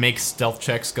make stealth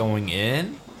checks going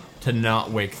in to not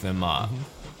wake them up.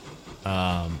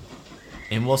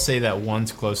 And we'll say that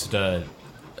one's closer to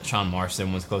Sean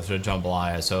Marston, one's closer to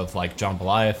Jambalaya. So if like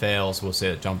Jambalaya fails, we'll say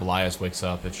that Jambalaya wakes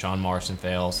up. If Sean Marston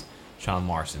fails, Sean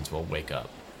Marston's will wake up.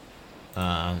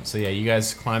 So yeah, you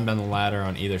guys climb down the ladder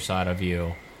on either side of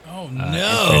you. Oh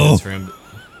Enter this room.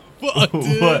 Fuck,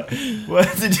 dude.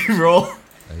 What did you roll?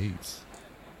 8.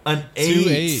 An 2 8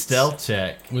 8s. stealth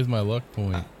check. With my luck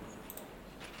point.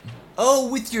 Oh,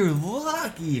 with your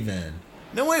luck even.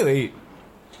 No, wait.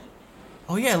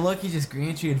 Oh yeah, lucky just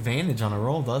grants you advantage on a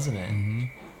roll, doesn't it? Mm-hmm.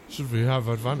 Should we have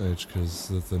advantage because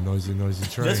of the noisy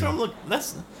train? That's what I'm look.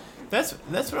 That's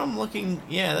what I'm looking.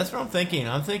 Yeah, that's what I'm thinking.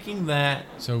 I'm thinking that.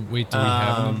 So wait, do we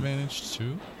have an Um, advantage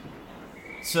too?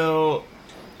 So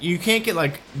you can't get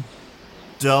like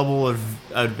double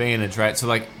advantage, right? So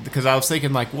like, because I was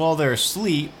thinking like, well, they're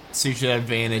asleep, so you should have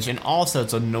advantage, and also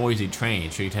it's a noisy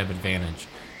train, so you'd have advantage.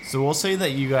 So we'll say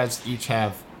that you guys each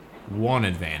have one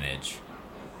advantage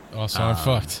Oh, so I'm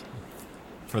fucked.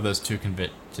 for those two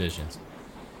conditions.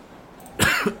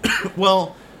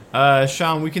 Well,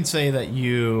 Sean, we can say that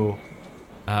you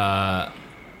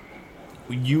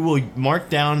will mark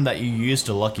down that you used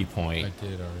a lucky point. I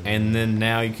did already. And then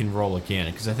now you can roll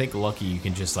again, because I think lucky you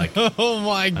can just like. Oh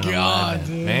my an god, 11.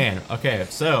 dude. Man. Okay,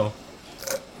 so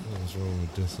I was rolling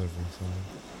with this every time.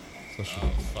 So I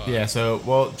should- yeah, so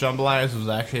well, Jambalaya's was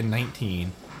actually a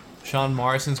 19. Sean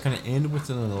Morrison's gonna end with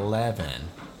an 11.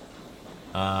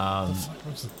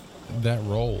 What's that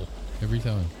roll every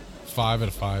time? 5 out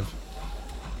of 5,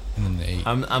 and then the 8.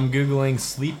 I'm googling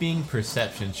sleeping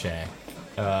perception check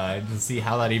to see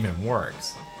how that even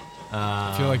works.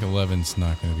 I feel like 11's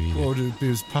not going to be. Well, it would be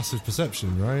his passive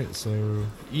perception, right? So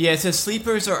Yeah, it says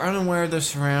sleepers are unaware of their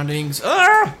surroundings.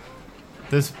 Ah!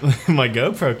 This my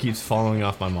GoPro keeps falling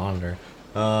off my monitor.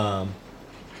 While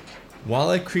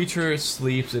a creature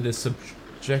sleeps, it is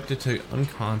subjected to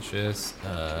unconscious.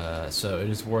 So it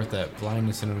is worth that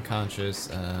blindness and unconscious.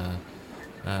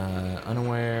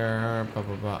 Unaware, blah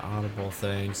blah blah, audible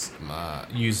things.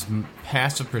 Use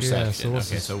passive perception.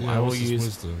 I will use.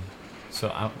 Wisdom? So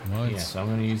I Mine's- so I'm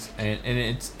gonna use and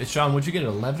it's Sean. Would you get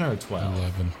 11 or 12?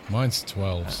 11. Mine's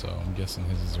 12, so I'm guessing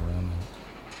his is around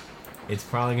that. It's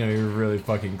probably gonna be really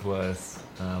fucking close.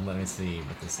 Let me see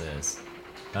what this is.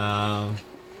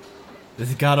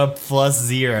 It's got a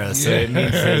 +0, so it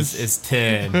means it's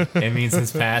 10. It means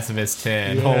his passive is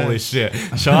 10. Yes. Holy shit,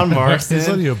 Sean Marston! It's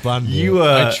only a bandit. You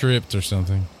I tripped or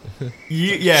something.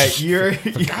 you're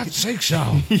For God's sake,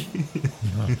 Sean.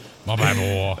 My bad,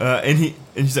 boy. and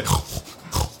he's like,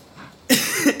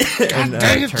 God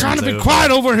dang it, turns trying to be over.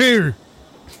 quiet over here.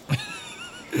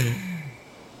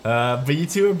 But you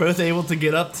two are both able to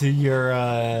get up to your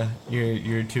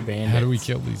two bandits. How do we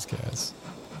kill these guys?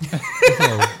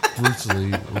 Well, brutally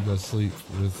in their sleep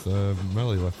with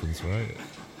melee weapons, right?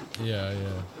 Yeah.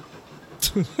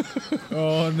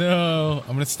 Oh, no.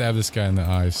 I'm going to stab this guy in the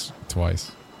eyes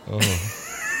twice. Oh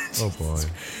boy.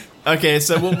 Okay,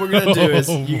 so what we're gonna do is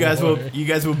Oh, you guys boy.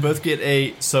 will both get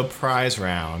a surprise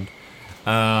round.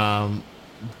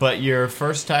 But your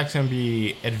first attack's gonna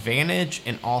be advantage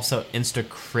and also insta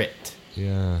crit.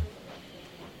 Yeah.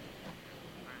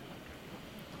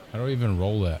 How do I even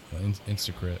roll that?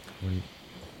 Insta crit.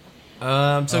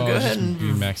 So go ahead Be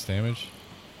and max damage.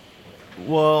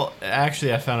 well,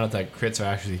 actually, I found out that crits are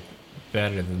actually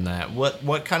better than that.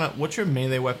 What's your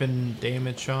melee weapon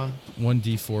damage, Sean?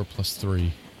 1d4 plus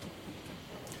 3.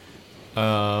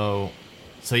 Oh,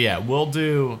 so yeah, we'll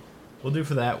do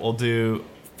for that. We'll do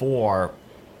 4.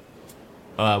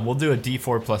 We'll do a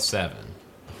D4 plus 7.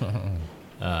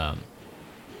 And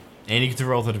you get to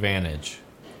roll with advantage.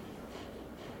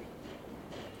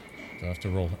 Do I have to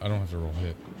roll? I don't have to roll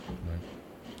hit, right?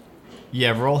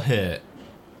 Yeah, roll hit.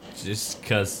 Just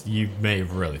because you may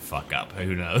really fuck up.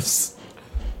 Who knows?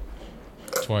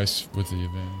 Twice with the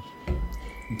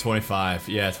advantage. 25.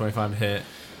 Yeah, 25 hit.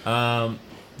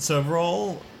 So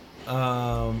roll.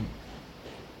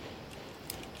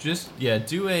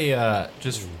 Do a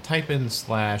just type in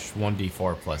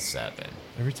 /1d4 plus 7.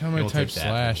 Every time I You'll type take that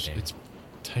slash, from the game. it's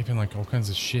typing like all kinds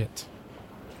of shit.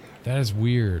 That is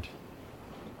weird.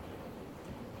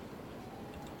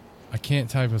 I can't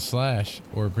type a slash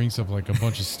or it brings up like a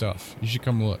bunch of stuff. You should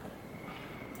come look.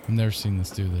 I've never seen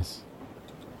this do this.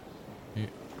 Here,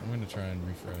 I'm gonna try and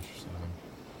refresh or something.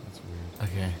 That's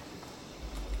weird. Okay.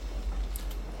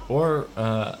 Or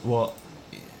well,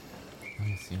 let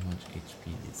me see how much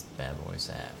HP these bad boys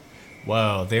have.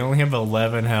 Whoa, they only have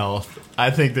 11 health.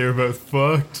 I think they're both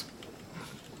fucked.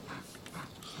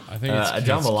 I think it's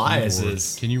Jambalaya keyboard.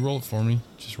 is- Can you roll it for me?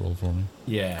 Just roll it for me.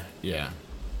 Yeah. It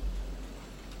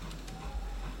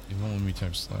won't let me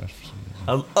type slash for some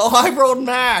reason. I rolled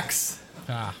max.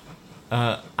 Ah.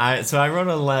 I rolled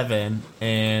 11,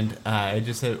 and I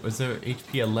just said, was there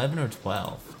HP 11 or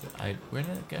 12? Where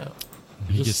did it go?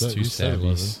 He just gets said- 2 you said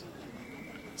 11. stabbies.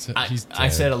 So he's I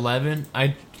dead. said 11.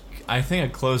 I think I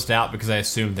closed out because I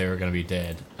assumed they were going to be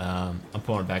dead. I'm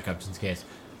pulling it back up just in case.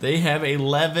 They have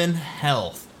 11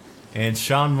 health, and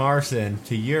Sean Marson,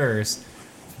 to yours,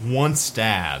 1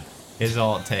 stab is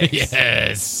all it takes.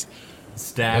 Yes.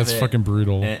 Stab That's it, fucking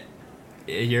brutal. and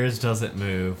yours doesn't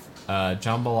move.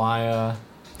 Jambalaya,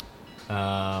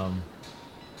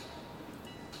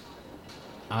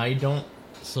 I don't.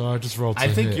 So I just rolled to I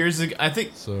think hit. yours is. I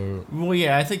think. So Well,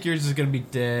 yeah, I think yours is gonna be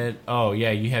dead. Oh,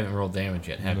 yeah, you haven't rolled damage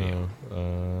yet, have you?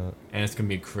 no. And it's gonna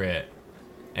be a crit.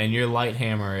 And your light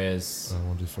hammer is. I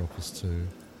want to do 4 plus 2.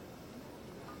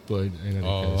 But in any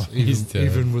Oh, case, he's dead.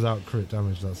 even without crit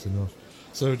damage, that's enough.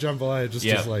 So Jambalaya just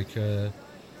Yeah. does like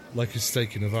he's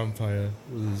staking a vampire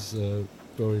with his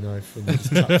Bowie knife and just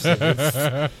taps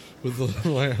it with the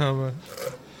light hammer.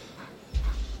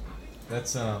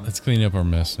 That's Let's clean up our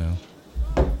mess now.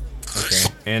 okay.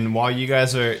 And while you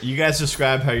guys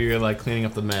describe how you're like cleaning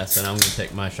up the mess, and I'm gonna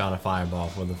take my shot of fireball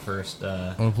for the first.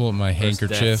 I'm gonna pull up my First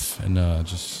handkerchief and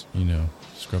just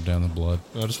scrub down the blood.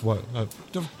 I just wipe.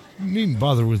 Don't you needn't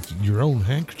bother with your own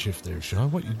handkerchief there,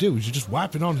 Sean. What you do is you just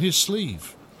wipe it on his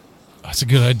sleeve. That's a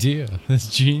good idea. That's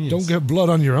genius. Don't get blood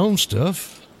on your own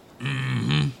stuff.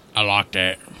 I like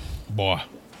that, boy.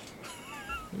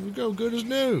 There we go, good as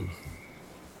new.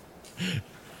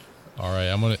 All right,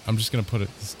 I'm just gonna put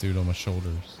this dude on my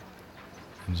shoulders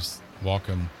and just walk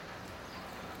him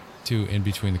in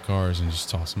between the cars and just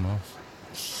toss him off.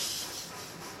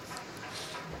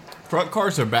 Front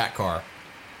cars or back car?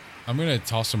 I'm gonna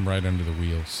toss him right under the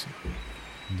wheels.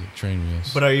 the train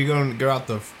wheels. But are you going to go out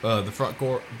the front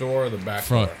door or the back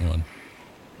Front door? one.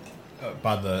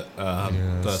 By the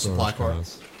Yeah, supply storage car?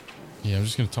 cars. Yeah, I'm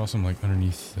just gonna toss them like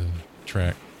underneath the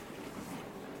track.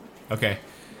 Okay.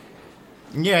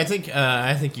 Yeah, I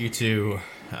think you two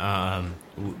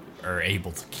are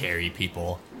able to carry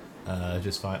people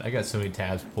just fine. I got so many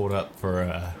tabs pulled up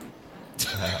for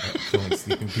killing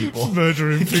sleeping people.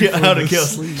 Murdering How to in kill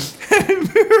their sleep.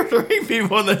 murdering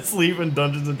people that sleep in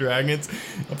Dungeons and Dragons.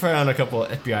 I'm probably on a couple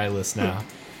of FBI lists now.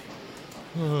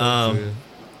 Oh, dear.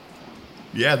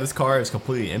 Yeah, this car is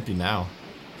completely empty now.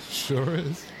 Sure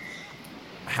is.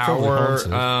 How Probably are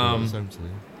haunted,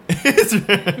 but it's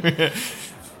empty.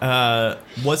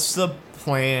 what's the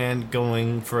plan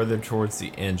going further towards the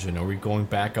engine? Are we going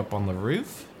back up on the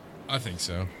roof, I think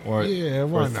so. or Yeah,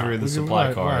 why or not? through the We- supply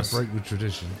why cars? break the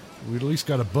tradition? We at least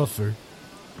got a buffer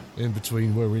in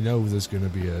between where we know there's going to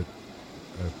be a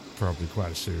probably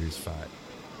quite a serious fight.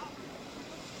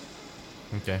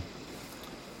 Okay.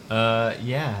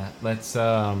 Yeah. Let's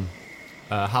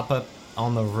hop up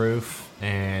on the roof,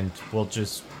 and we'll.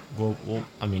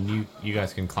 I mean, you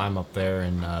guys can climb up there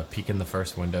and peek in the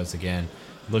first windows again.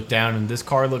 Look down, and this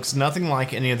car looks nothing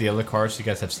like any of the other cars you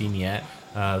guys have seen yet.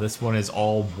 This one is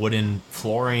all wooden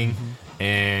flooring,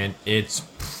 and it's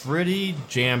pretty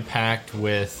jam packed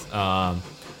with.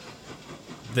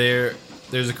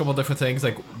 There's a couple different things.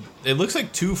 Like, it looks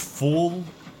like two full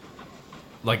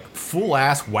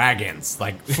ass wagons,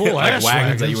 like Full like ass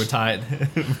wagons that wagons? you would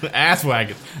tie ass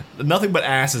wagons. Nothing but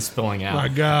ass is spilling out. My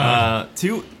God.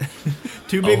 Two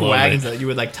big love wagons it. that you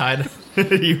would like tie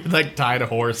to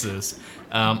horses,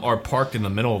 are parked in the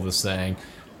middle of this thing,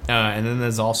 and then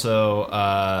there's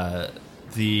also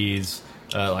these.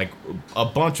 Like a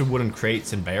bunch of wooden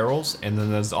crates and barrels, and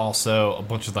then there's also a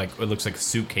bunch of like it looks like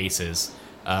suitcases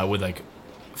with like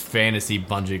fantasy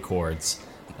bungee cords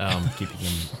keeping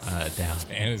them down.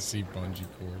 Fantasy bungee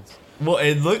cords. Well,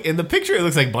 in the picture it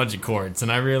looks like bungee cords, and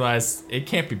I realized it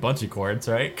can't be bungee cords,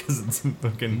 right? Because it's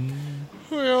fucking.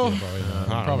 Well, Probably not.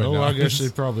 I don't Probably know. not. I guess they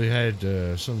probably had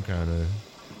some kind of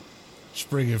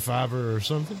spring and fiber or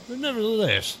something. But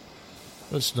nevertheless,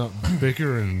 let's not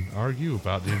bicker and argue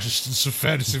about the existence of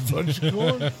fantasy bungee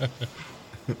cord.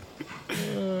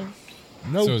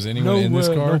 No, So is anyone in this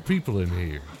car? No people in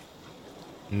here.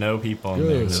 No people in Good.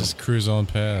 there. Let's just cruise on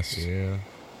past. Yeah.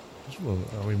 Well,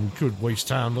 I mean, we could waste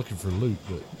time looking for loot,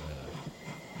 but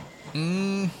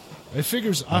I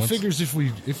figures if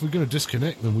we're gonna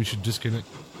disconnect them, we should disconnect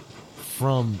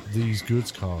from these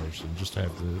goods cars and just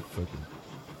have the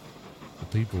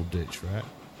people ditch, right?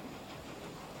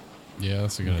 Yeah,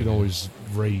 that's a We good can idea. always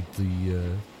raid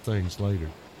the things later.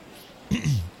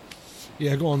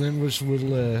 Yeah, go on then. We'll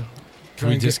Can try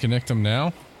we and get, disconnect them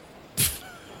now?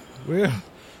 well.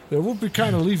 We'll be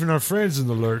kind of leaving our friends in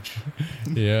the lurch.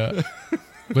 Yeah.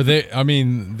 But they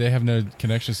have no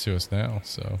connections to us now,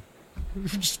 so.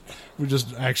 We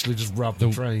just actually just robbed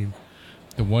the train.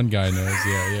 The one guy knows,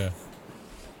 yeah.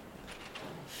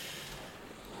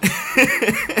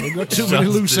 We've got too many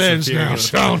Sean's loose ends now,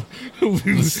 disappearing. Sean.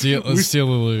 Let's steal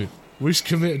the loot. We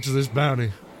committed to this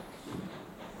bounty.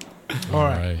 All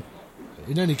right.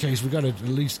 In any case, we got to at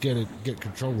least get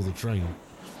control of the train.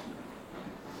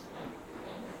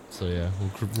 So yeah,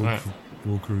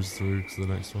 we'll cruise through to the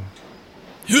next one.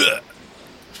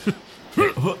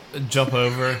 Jump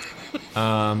over.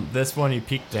 This one you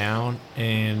peek down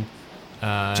and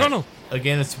Tunnel.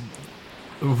 again it's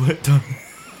what tunnel?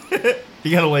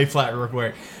 You gotta lay flat real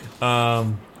quick.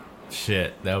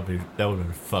 Shit, that would have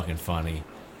been fucking funny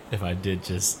if I did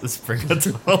just spring a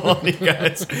tunnel on you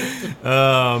guys.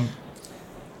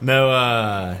 No,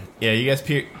 yeah, you guys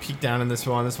peek down in this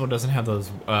one. This one doesn't have those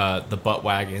the butt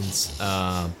wagons,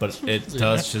 but it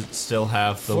does still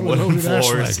have the Fully wooden loaded ass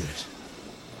floors. wagons.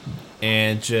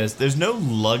 And just there's no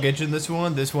luggage in this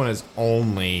one. This one is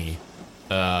only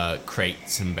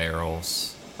crates and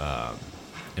barrels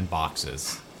and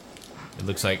boxes. It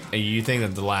looks like you think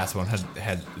that the last one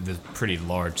had this pretty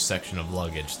large section of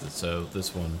luggage. So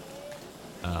this one,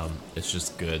 it's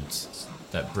just goods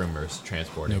that Brimmer's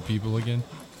transporting. No people again?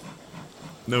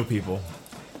 No people.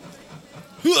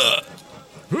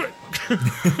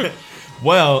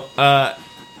 Well,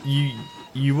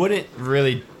 you wouldn't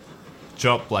really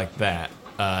jump like that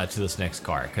to this next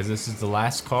car because this is the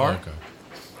last car, Okay.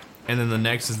 and then the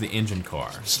next is the engine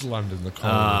car. Slammed in the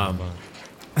car.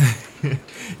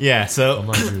 Yeah, so Oh,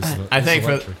 mind you, it's not- I it's think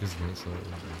electric, isn't it? So,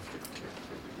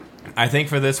 I think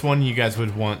for this one you guys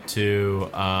would want to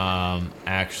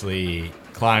actually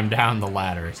climb down the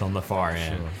ladders on the far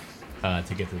end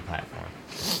to get to the platform.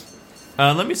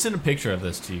 Let me send a picture of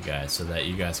this to you guys so that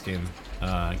you guys can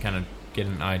kind of get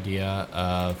an idea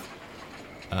of.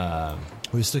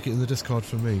 Will you stick it in the Discord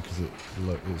for me because it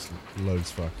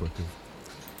loads far quicker.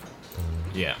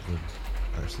 Yeah. Than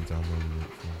actually downloading it.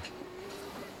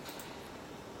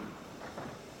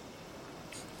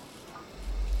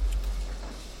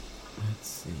 Let's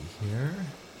see here.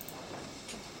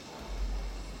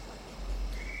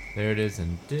 There it is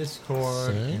in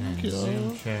Discord and Thank in you.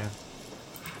 Zoom chat.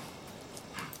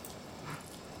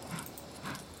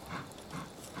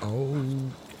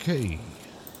 Okay.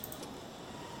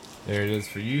 There it is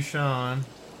for you, Sean.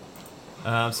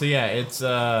 So yeah, it's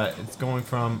going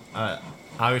from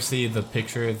obviously the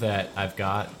picture that I've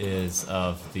got is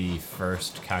of the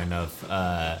first kind of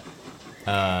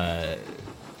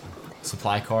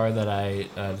supply car that I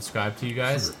described to you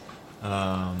guys,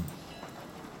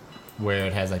 where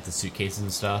it has like the suitcases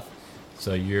and stuff.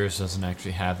 So yours doesn't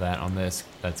actually have that on this.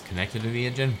 That's connected to the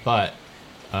engine, but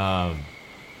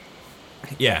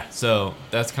yeah. So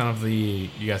that's kind of the.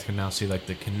 You guys can now see like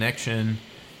the connection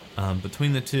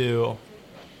between the two.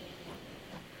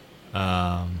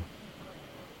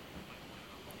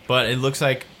 But it looks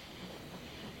like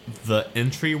the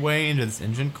entryway into this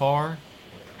engine car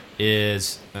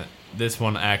is this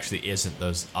one actually isn't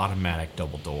those automatic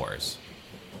double doors.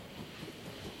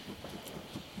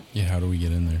 Yeah, how do we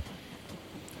get in there?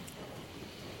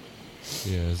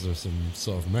 Yeah, is there some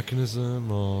sort of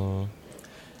mechanism or?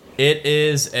 It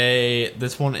is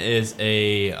this one is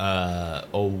a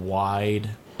wide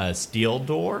steel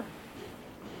door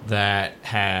that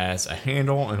has a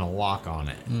handle and a lock on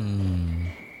it.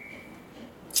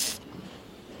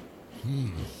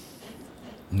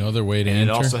 No other way to And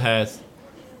enter? it also has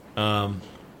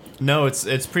no,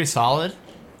 it's pretty solid.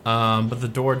 But the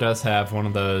door does have one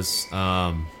of those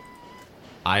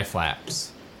eye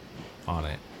flaps on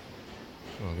it.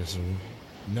 Oh, I guess a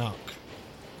knock.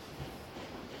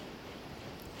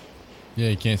 Yeah,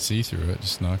 you can't see through it.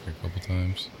 Just knock a couple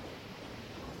times.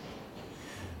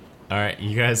 All right,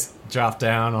 you guys drop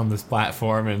down on this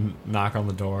platform and knock on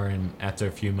the door, and after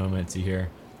a few moments, you hear,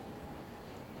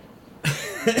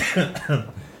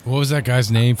 What was that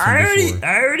guy's name from before?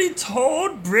 I already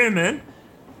told Bremen.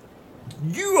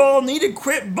 You all need to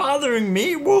quit bothering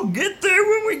me. We'll get there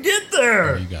when we get Oh,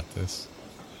 there. you got this.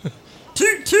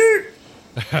 Toot toot.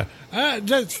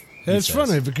 That's says.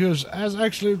 funny because as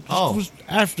actually Oh. was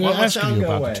after Well, my asking sound you go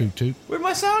about away. the toot toot. Where'd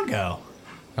my sound go?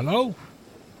 Hello?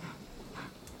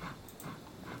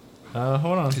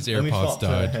 Hold on. His Let me AirPods swap to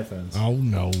died. headphones. Oh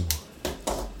no.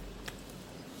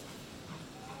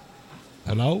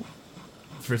 Hello?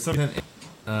 For some reason,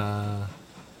 let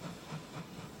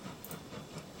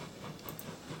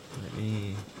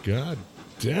me. God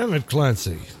damn it,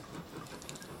 Clancy.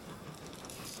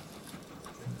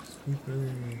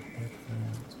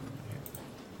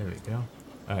 There we go.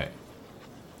 All right.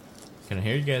 Can I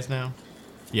hear you guys now?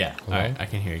 Yeah. Hello? All right. I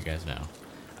can hear you guys now.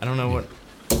 I don't know what.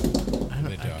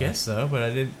 They I died. guess so,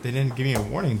 but They didn't give me a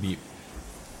warning beep.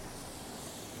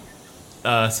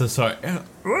 So sorry.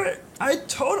 What? I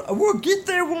told. We'll get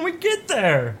there when we get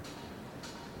there.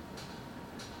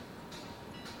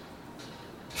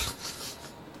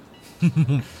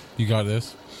 You got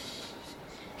this?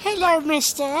 Hello,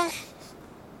 mister. Are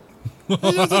you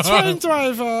the train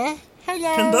driver?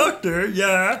 Hello. Conductor,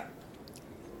 yeah.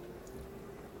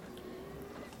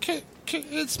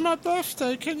 It's my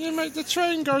birthday. Can you make the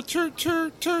train go toot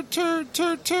toot toot toot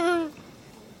toot toot?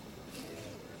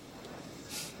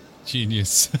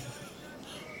 Genius.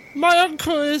 My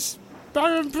uncle is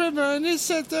Baron Brimmer, and he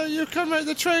said that you can make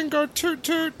the train go toot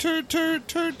toot toot toot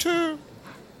toot toot.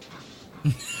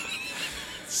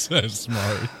 So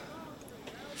smart.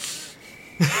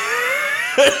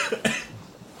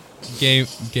 Game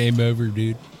over,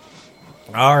 dude.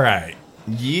 All right.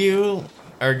 You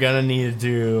are gonna need to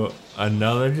do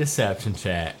another deception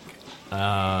check.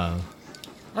 I'm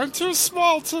too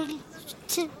small to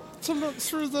look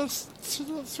through this. To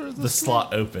look through The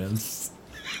slot opens.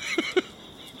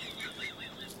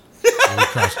 We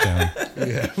crouched down.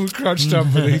 Yeah, we crouched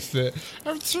down beneath it.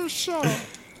 I'm too short.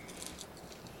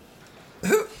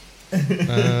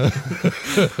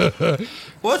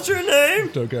 What's your name?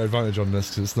 Don't get advantage on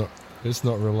this because it's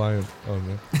not reliant on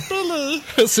it. Billy.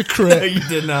 It's a crit. You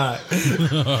did not.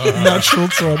 Natural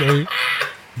 20.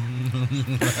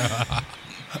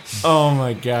 Oh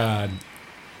my god.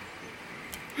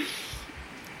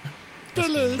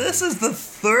 Billy. This is the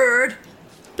third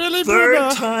Billy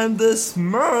Brimmer. time this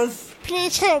month.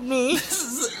 Please help me.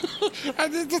 I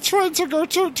need the train to go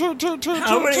toot toot toot toot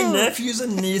How toot many toot. nephews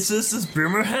and nieces does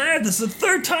Brimmer have? This is the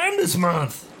third time this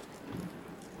month.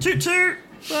 Toot toot.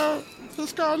 Well,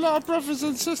 He's got a lot of brothers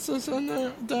and sisters,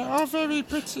 and they are very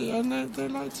pretty, and they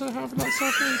like to have lots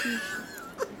of babies.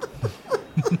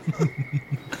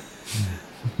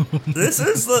 This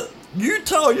is you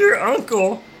tell your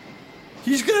uncle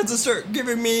he's gonna have to start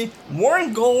giving me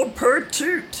 1 gold per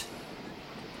toot.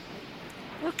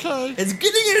 Okay. It's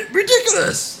getting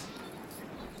ridiculous.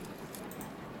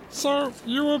 So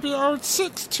you will be owed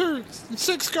 6 toots,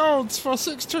 6 golds for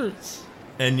 6 toots.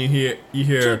 And you hear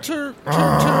Toot, toot, toot,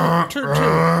 toot, toot, toot.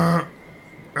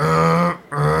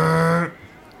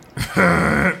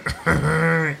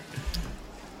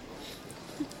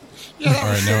 Yeah, All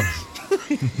right, now.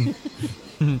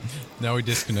 Now we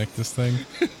disconnect this thing.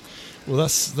 Well,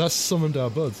 that's summoned our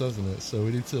buds, hasn't it? So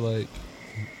we need to like.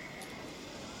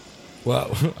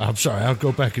 Well, I'm sorry. I'll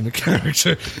go back into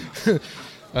character.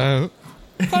 the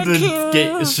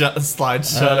gate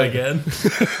slides shut again.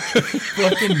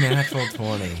 Fucking natural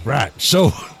 20. Right.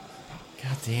 So.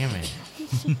 God damn it.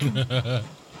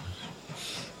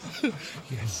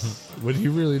 Yes. When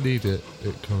you really need it,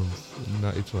 it comes.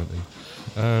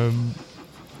 90-20.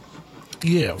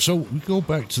 Yeah. So we go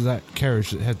back to that carriage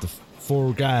that had the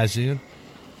 4 guys in.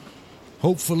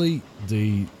 Hopefully,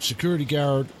 the security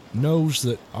guard knows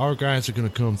that our guys are going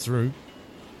to come through.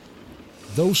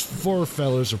 Those 4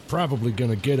 fellas are probably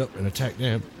going to get up and attack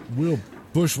them. We'll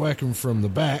bushwhack them from the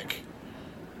back,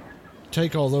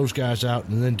 take all those guys out,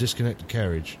 and then disconnect the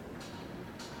carriage.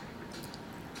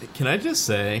 Can I just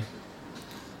say,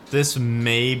 this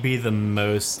may be the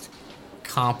most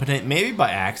competent, maybe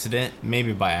by accident.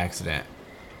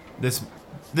 This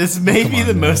may be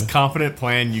the most competent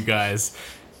plan you guys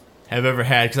have ever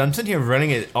had, because I'm sitting here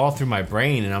running it all through my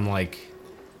brain, and I'm like,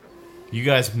 you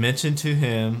guys mentioned to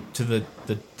him, to the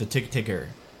ticker,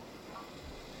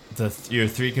 your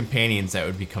 3 companions that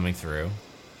would be coming through,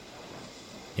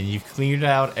 and you've cleared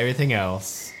out everything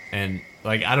else, and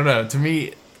like, I don't know, to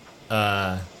me,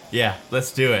 yeah,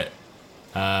 let's do it.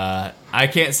 I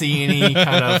can't see any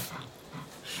kind of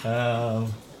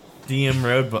DM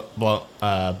road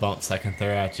bumps I can throw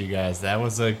at you guys. That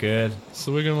was a good.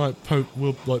 So we're gonna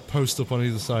we'll post up on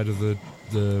either side of the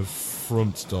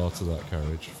front door to that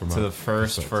carriage to the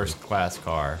first class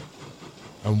car,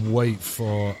 and wait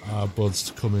for our buds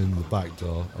to come in the back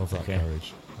door of that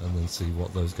carriage, and then see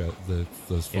what those guys,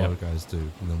 those 4 guys do,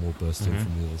 and then we'll burst in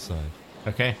from the other side.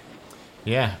 Okay.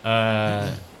 Yeah.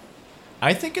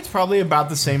 I think it's probably about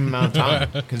the same amount of time,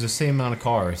 because the same amount of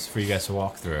cars for you guys to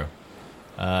walk through.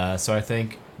 So I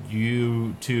think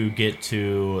you 2 get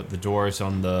to the doors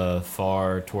on the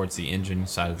far towards the engine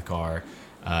side of the car.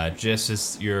 Just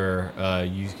as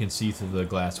you can see through the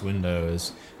glass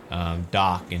windows,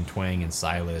 Doc and Twang and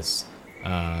Silas,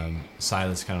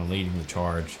 Silas kind of leading the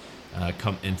charge,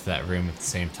 come into that room at the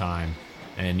same time.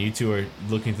 And you 2 are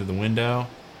looking through the window,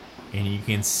 and you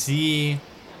can see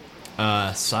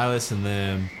Silas and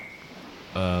them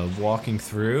walking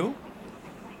through,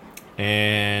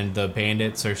 and the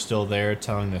bandits are still there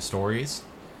telling their stories.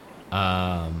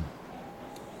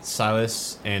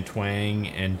 Silas and Twang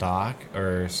and Doc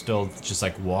are still just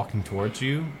like walking towards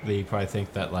you. They probably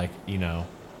think that, like, you know,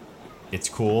 it's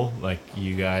cool, like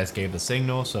you guys gave the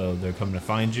signal, so they're coming to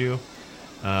find you.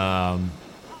 And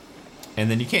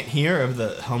then you can't hear of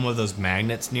the hum of those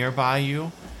magnets nearby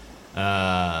you,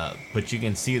 but you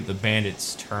can see that the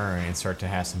bandits turn and start to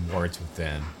have some words with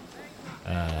them.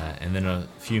 And then a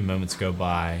few moments go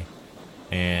by,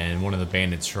 and one of the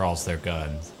bandits draws their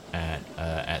gun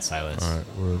at Silas. All right,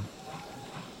 we're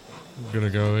gonna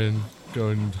go and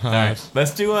hide. All right,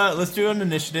 let's do an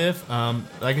initiative.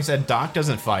 Like I said, Doc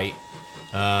doesn't fight.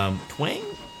 Twing,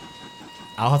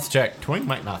 I'll have to check. Twing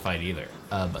might not fight either,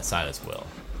 but Silas will.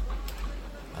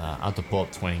 I'll have to pull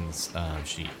up Twing's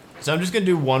sheet. So I'm just gonna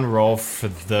do one roll for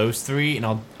those 3, and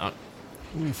I'll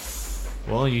oof.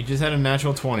 Well, you just had a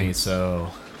natural 20, so.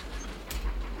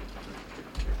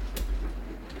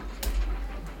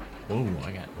 Oh,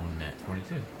 I got one nat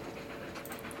 22.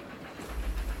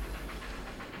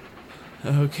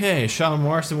 Okay, Sean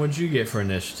Morrison, what'd you get for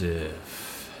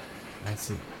initiative? That's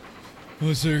it.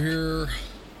 Let's see here.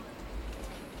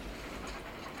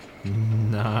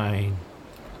 9.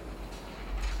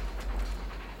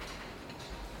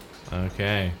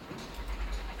 Okay.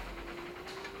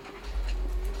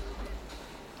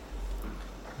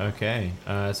 Okay,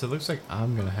 so it looks like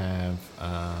I'm gonna have,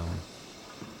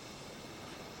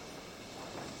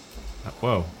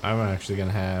 whoa, I'm actually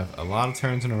gonna have a lot of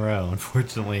turns in a row,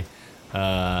 unfortunately.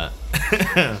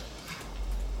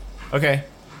 Okay,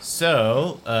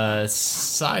 so,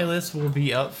 Silas will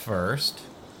be up first,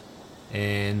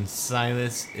 and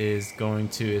Silas is going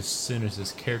to, as soon as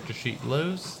his character sheet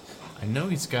loads, I know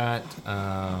he's got,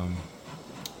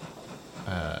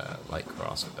 light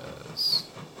crossbows.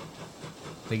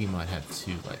 I think he might have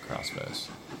 2 light crossbows.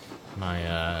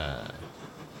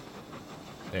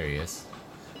 There he is.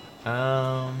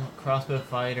 Crossbow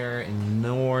fighter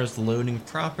ignores loading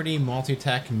property.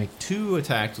 Multi-attack can make 2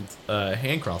 attacks with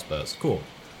hand crossbows. Cool.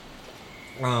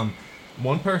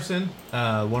 One person,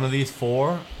 one of these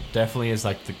 4, definitely is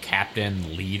like the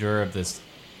captain leader of this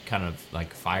kind of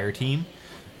like fire team.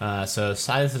 So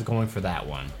Silas is going for that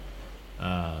one.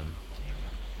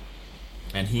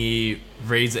 And he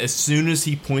raises, as soon as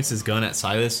he points his gun at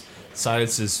Silas,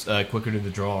 Silas is quicker to the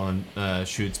draw and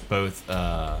shoots both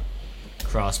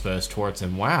crossbows towards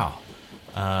him. Wow.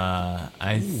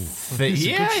 I think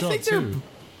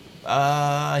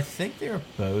they're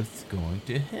both going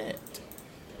to hit.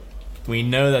 We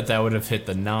know that would have hit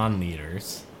the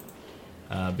non-leaders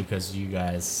because you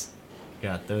guys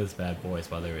got those bad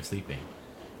boys while they were sleeping.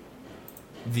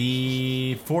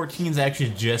 The 14's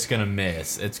actually just gonna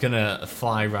miss. It's gonna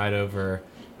fly right over,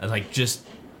 like just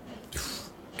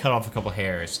cut off a couple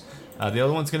hairs. The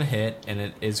other one's gonna hit, and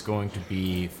it is going to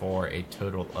be for a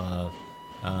total of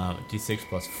d6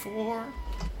 plus 4.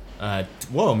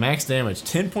 Whoa, max damage.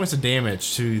 10 points of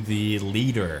damage to the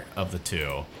leader of the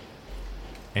 2.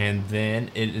 And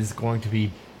then it is going to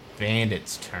be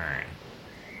Bandit's turn.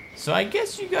 So I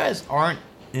guess you guys aren't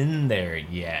in there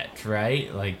yet,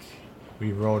 right? Like,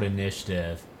 we rolled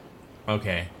initiative.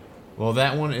 Okay. Well,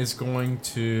 that one is going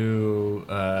to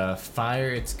fire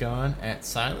its gun at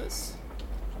Silas.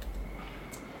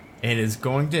 It is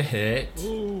going to hit.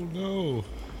 Oh, no.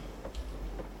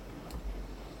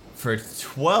 For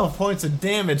 12 points of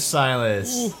damage,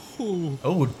 Silas. Ooh.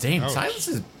 Oh, damn. Ouch.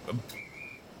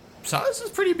 Silas is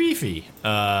pretty beefy.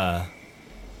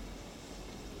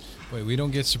 Wait, we don't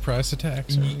get surprise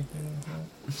attacks or anything like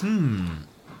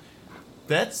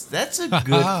that? That's a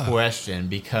good question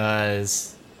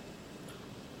because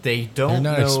they don't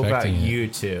not know about expecting it. you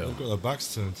two. I've got their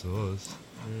backs turned to us.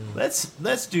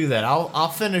 Let's do that. I'll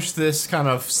finish this kind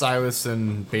of Silas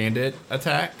and Bandit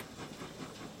attack.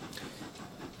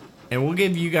 And we'll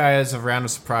give you guys a round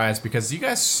of surprise because you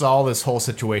guys saw this whole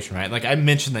situation, right? Like I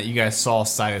mentioned that you guys saw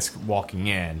Silas walking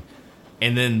in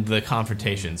and then the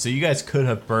confrontation. So you guys could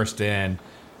have burst in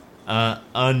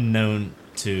unbeknownst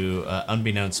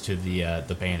to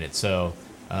the bandit. So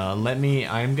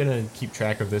I'm gonna keep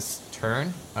track of this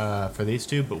turn for these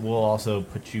two, but we'll also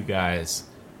give you guys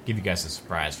a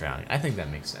surprise round. I think that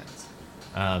makes sense.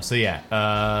 So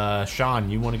yeah,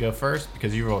 Sean, you want to go first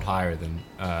because you rolled higher than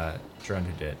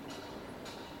Trundle did.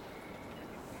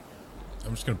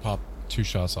 I'm just gonna pop 2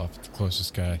 shots off at the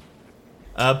closest guy.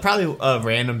 Probably a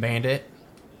random bandit,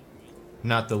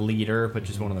 not the leader, but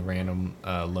just one of the random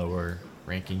lower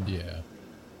ranking. Yeah.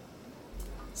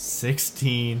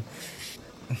 16.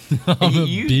 I'm a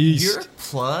beast. Your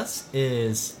plus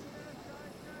is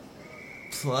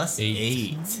plus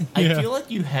 8. I Yeah. feel like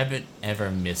you haven't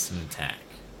ever missed an attack.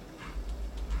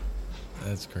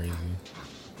 That's crazy.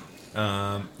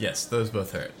 Yes, those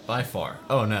both hurt by far.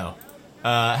 Oh no.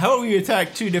 How about we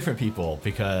attack 2 different people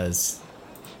because?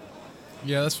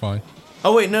 Yeah, that's fine.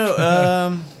 Oh wait,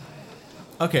 no.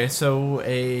 Okay, so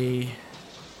a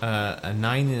 9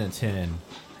 and a 10.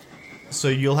 So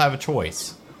you'll have a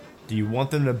choice. Do you want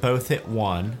them to both hit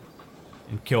 1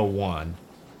 and kill 1,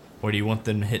 or do you want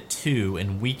them to hit 2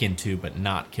 and weaken 2 but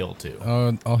not kill 2?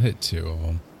 I'll hit 2 of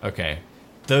them. Okay,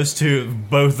 those 2,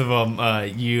 both of them,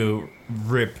 you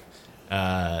rip.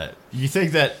 You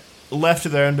think that left to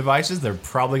their own devices, they're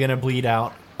probably gonna bleed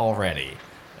out already.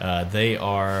 They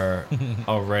are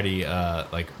already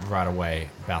like right away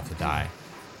about to die.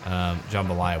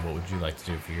 Jambalaya, what would you like to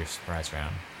do for your surprise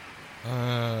round?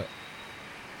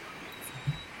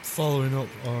 Following up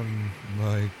on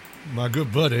my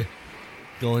good buddy,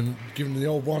 giving the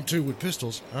old 1-2 with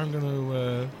pistols, I'm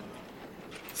gonna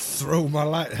throw my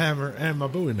light hammer and my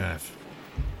Bowie knife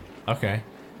Okay.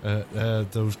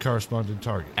 at those corresponding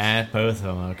targets. At both of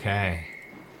them, okay.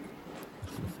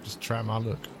 Just try my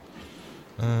luck.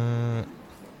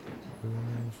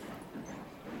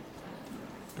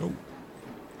 Go.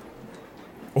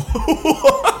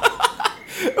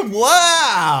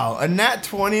 Wow! A nat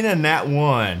 20 and a nat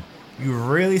 1. You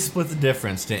really split the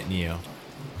difference, didn't you?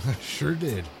 Sure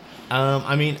did.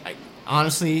 I mean,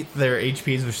 honestly, their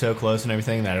HPs are so close and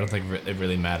everything that I don't think it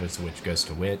really matters which goes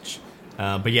to which.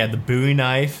 But yeah, the Bowie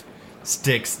knife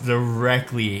sticks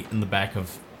directly in the back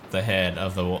of the head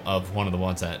of one of the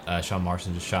ones that Sean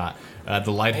Marston just shot.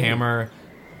 The light hammer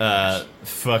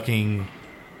fucking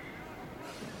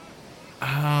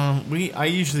We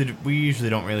usually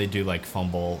don't really do like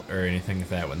fumble or anything like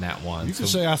that with that one. You can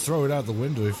so say I throw it out the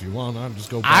window if you want. I'll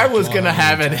just go. I back was while gonna I'm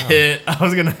have in it town. hit. I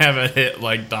was gonna have it hit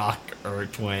like Doc or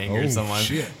Twang or Oh, someone.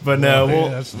 shit. But no, Well, yeah,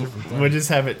 that's a different thing. we'll just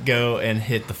have it go and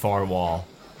hit the far wall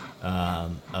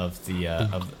of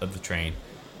the train.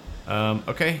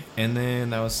 Okay, and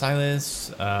then that was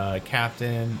Silas,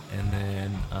 Captain, and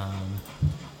then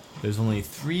there's only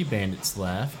 3 bandits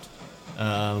left.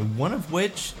 One of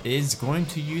which is going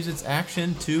to use its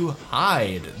action to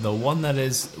hide. The one that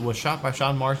was shot by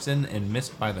Sean Marston and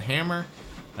missed by the hammer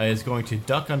is going to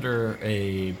duck under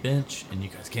a bench, and you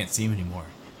guys can't see him anymore.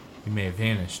 He may have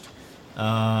vanished.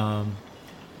 The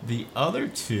other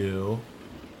 2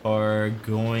 are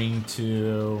going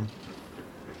to...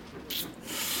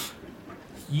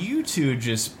 You 2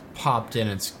 just popped in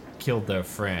and killed their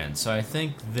friend, so I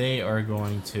think they are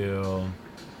going to...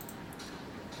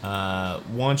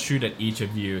 one shoot at each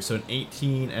of you. So an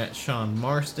 18 at Sean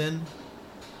Marston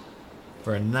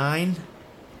for a 9.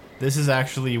 This is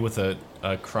actually with a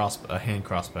hand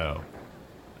crossbow.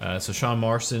 So Sean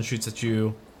Marston shoots at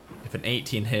you. If an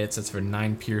 18 hits, that's for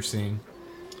 9 piercing.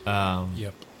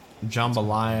 Yep.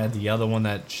 Jambalaya, the other one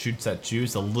that shoots at you,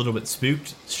 is a little bit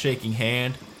spooked, shaking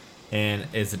hand, and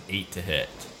is an 8 to hit.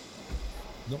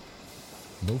 Nope.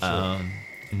 No sir.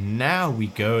 Now we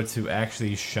go to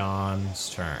actually Sean's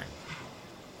turn.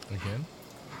 Again?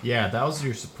 Yeah, that was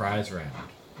your surprise round.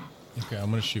 Okay,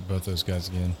 I'm gonna shoot both those guys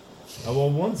again. Oh,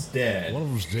 well, one's dead. One of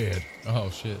them's dead. Oh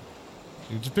shit.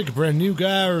 You just pick a brand new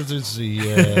guy, or is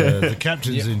the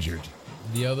captain's Yeah. injured?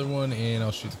 The other one, and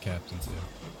I'll shoot the captain too.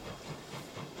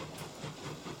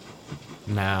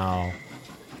 Now.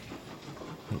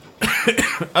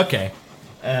 Okay.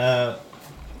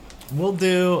 We'll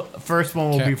do. First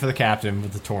one will be for the captain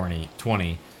with the 20.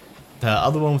 The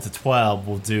other one with the 12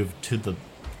 will do to the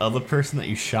other person that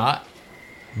you shot.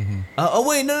 Mm-hmm. Oh,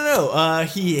 wait, no.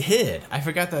 He hid. I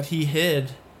forgot that he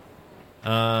hid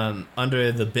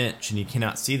under the bench, and you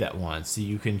cannot see that one. So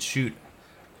you can shoot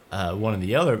one of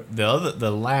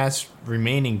the last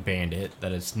remaining bandit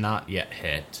that is not yet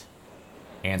hit,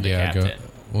 and the captain.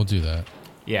 We'll do that.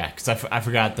 Yeah, because I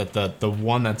forgot that the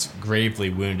one that's gravely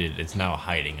wounded is now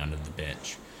hiding under the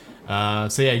bench.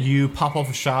 So yeah, you pop off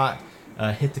a shot,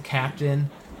 hit the captain,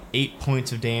 8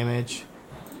 points of damage.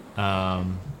 God,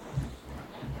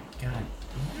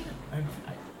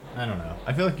 I don't know.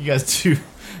 I feel like you guys do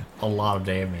a lot of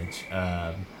damage.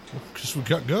 Because we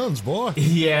got guns, boy.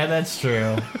 Yeah, that's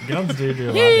true. Guns do a lot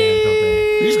of damage, don't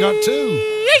they? He's got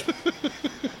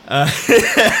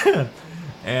 2.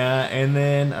 And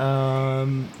then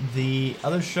the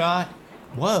other shot.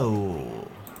 Whoa.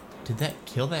 Did that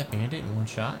kill that bandit in one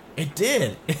shot? It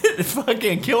did. It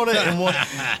fucking killed it in one.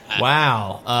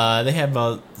 Wow. They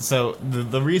have so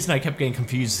the reason I kept getting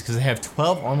confused is because they have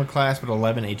 12 armor class but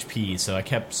 11 HP. So I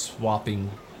kept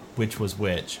swapping which was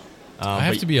which. I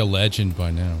have to be a legend by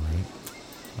now, right?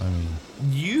 I mean,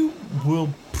 you will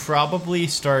probably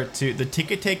start to. The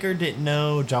ticket taker didn't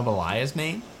know Jambalaya's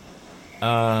name.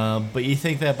 But you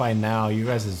think that by now, you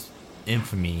guys'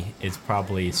 infamy is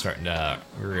probably starting to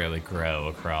really grow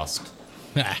across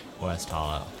West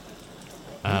Hollow.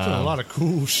 We've done a lot of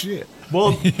cool shit.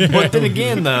 Well, but then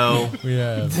again, though,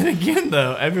 yeah.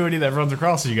 everybody that runs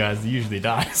across you guys usually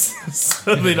dies,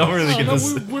 so they don't really get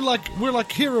this. We're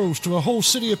like heroes to a whole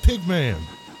city of Pigman.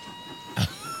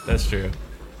 That's true.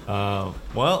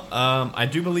 I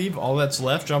do believe all that's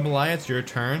left, Jambalaya, it's your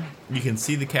turn. You can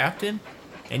see the captain.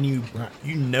 And you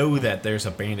know that there's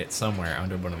a bandit somewhere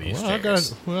under one of these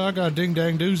chairs. I got a ding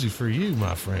dang doozy for you,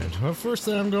 my friend. Well, first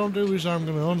thing I'm going to do is I'm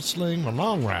going to unsling my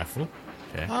long rifle.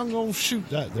 Okay. I'm going to shoot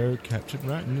that there captain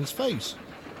right in his face.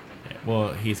 Yeah,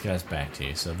 well, he's got his back to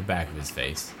you, so the back of his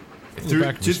face. The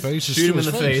back of his face is shoot him in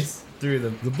still the his face through the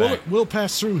The bullet will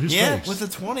pass through his face. Yeah, with a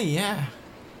 20, yeah.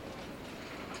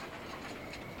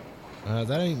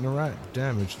 That ain't the right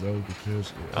damage though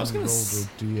because I was gonna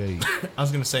rolled a D8. I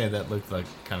was gonna say that looked like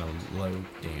kind of low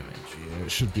damage. Yeah,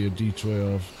 it should be a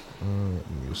D12.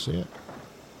 Let me see it.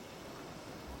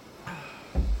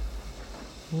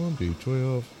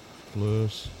 1D12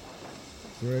 plus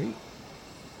 3.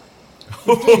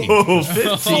 Oh,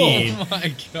 15 Oh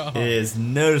my god. is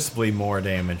noticeably more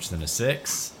damage than a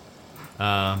 6.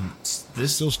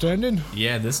 This Still standing?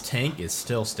 Yeah, this tank is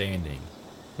still standing.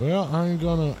 Well, I'm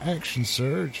gonna action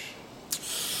surge.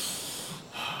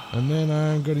 And then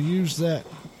I'm gonna use that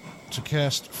to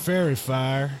cast Fairy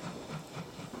Fire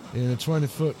in a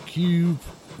 20-foot cube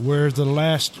where the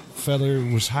last feller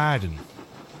was hiding.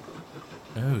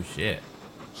 Oh shit.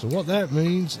 So what that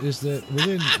means is that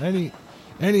within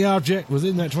any object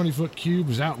within that 20-foot cube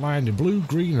is outlined in blue,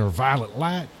 green, or violet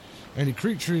light. Any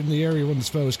creature in the area when the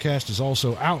spell is cast is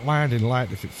also outlined in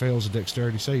light if it fails a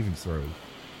dexterity saving throw,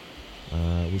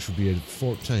 which would be a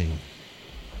 14.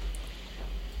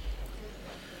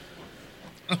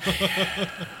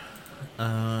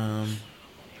 Um,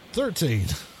 13.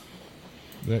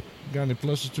 That got any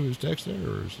pluses to his dex there,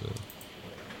 or is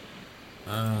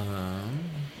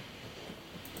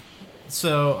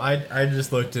So I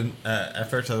just looked in. At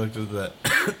first, I looked at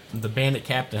the bandit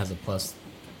captain has a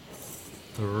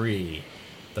 +3.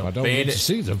 The I don't need to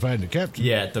see the bandit captain.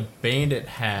 Yeah, the bandit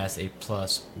has a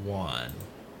 +1.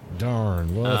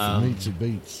 Darn, well, if it meets, it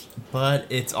beats. But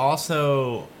it's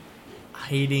also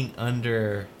hiding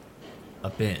under a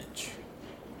bench.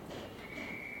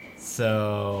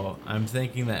 So I'm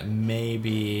thinking that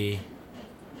maybe.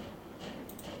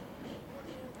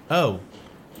 Oh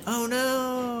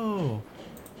no!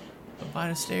 Up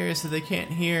behind the stairs so they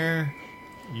can't hear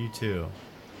you two.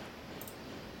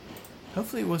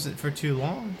 Hopefully it wasn't for too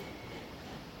long.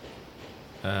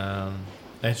 I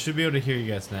should be able to hear you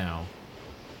guys now.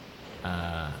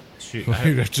 Shoot.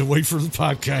 You'd have to wait for the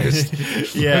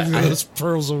podcast. Yeah, those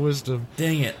pearls of wisdom.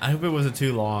 Dang it! I hope it wasn't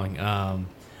too long. I'm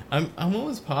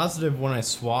almost positive when I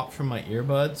swapped from my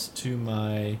earbuds to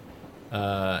my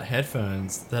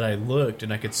headphones that I looked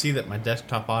and I could see that my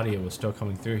desktop audio was still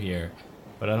coming through here,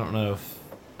 but I don't know.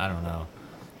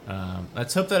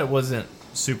 Let's hope that it wasn't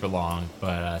super long.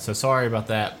 But so sorry about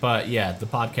that. But yeah, the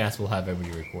podcast will have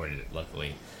everybody recorded it.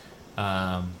 Luckily,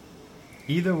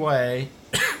 either way.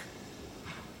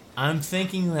 I'm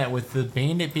thinking that with the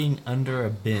bandit being under a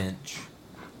bench,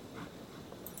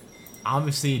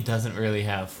 obviously it doesn't really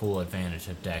have full advantage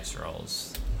of dex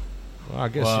rolls. Well, I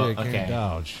guess it can't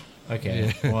dodge.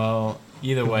 Okay, Yeah. well,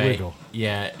 either way, Wiggle.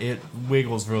 yeah, it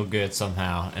wiggles real good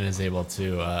somehow and is able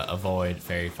to avoid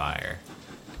fairy fire.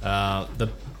 The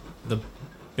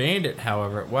bandit,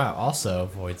 however, also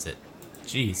avoids it.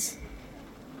 Jeez.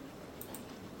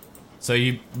 So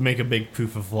you make a big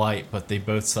poof of light, but they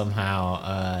both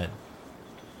somehow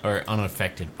are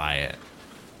unaffected by it.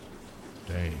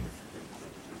 Dang.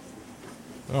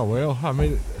 Oh, well, I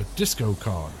made a disco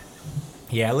car.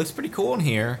 Yeah, it looks pretty cool in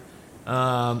here.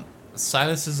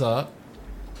 Silas is up.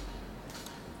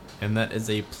 And that is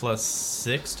a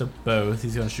 +6 to both.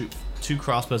 He's going to shoot 2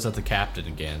 crossbows at the captain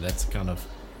again. That's kind of...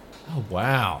 Oh,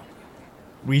 wow.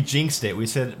 We jinxed it. We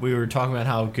said we were talking about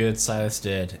how good Silas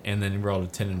did, and then he rolled a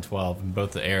 10 and 12, and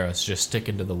both the arrows just stick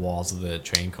into the walls of the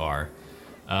train car.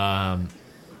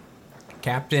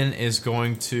 Captain is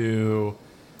going to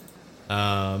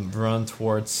run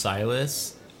towards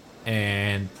Silas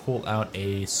and pull out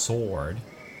a sword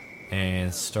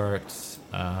and start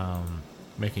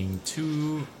making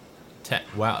 2...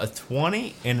 Wow, a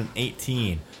 20 and an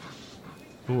 18.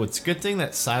 Ooh, it's a good thing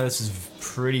that Silas is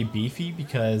pretty beefy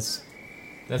because...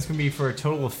 That's going to be for a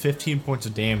total of 15 points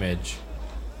of damage.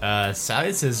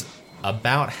 Silas is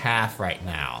about half right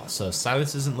now. So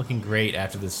Silas isn't looking great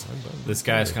after this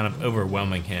guy is kind of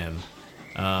overwhelming him.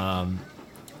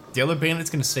 The other bandit's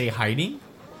going to stay hiding.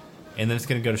 And then it's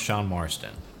going to go to Sean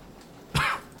Marston. I'm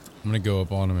going to go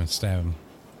up on him and stab him.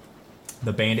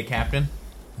 The bandit captain?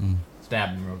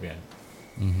 Stab him real good.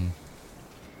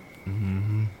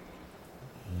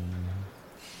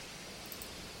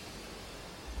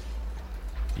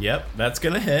 Yep, that's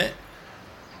gonna hit.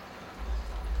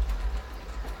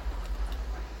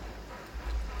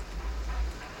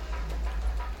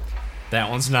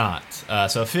 That one's not.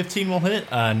 So 15 will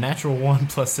hit. Natural 1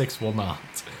 plus 6 will not.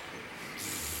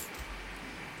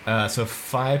 So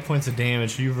 5 points of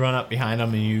damage. You run up behind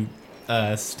him and you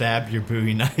stab your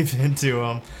Bowie knife into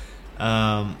him.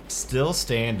 Still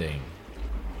standing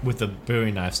with the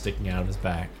Bowie knife sticking out of his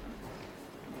back.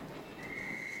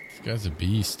 This guy's a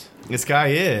beast. This guy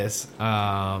is.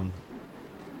 But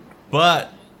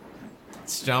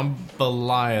it's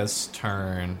Jambalayah's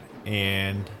turn,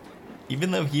 and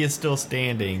even though he is still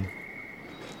standing,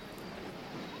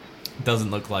 it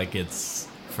doesn't look like it's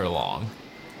for long.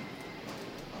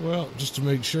 Well, just to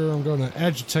make sure, I'm going to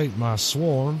agitate my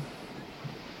swarm.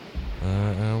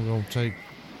 And I'm going to take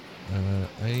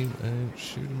aim and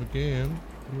shoot him again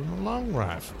with my long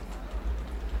rifle.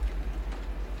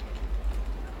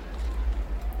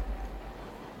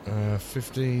 Uh,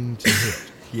 15 to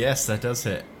hit. Yes, that does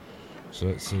hit. So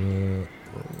that's that's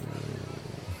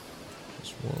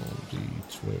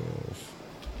 1d12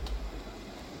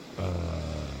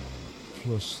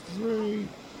 plus 3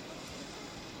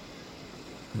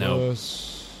 No.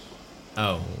 plus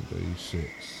Oh. 1d6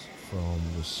 from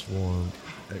the swarm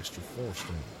extra force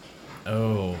damage.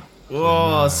 Oh.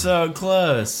 Whoa, so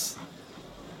close.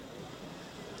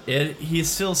 He's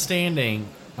still standing.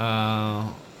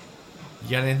 You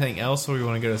got anything else, or you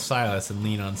want to go to Silas and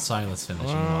lean on Silas finishing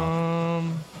him off?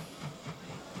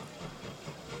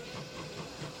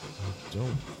 I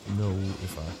don't know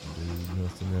if I can do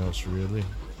nothing else really.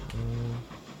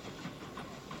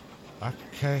 I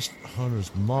could cast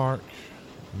Hunter's Mark,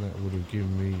 and that would have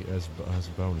given me, as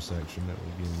a bonus action, that would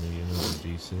have given me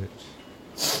another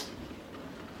D6.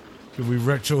 Could we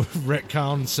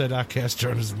retcon and said I cast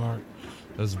Hunter's Mark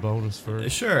as a bonus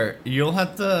first? Sure, you'll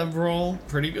have to roll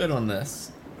pretty good on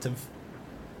this.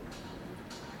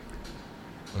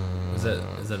 Is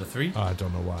that a 3? I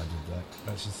don't know why I did that.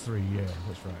 That's a 3, yeah,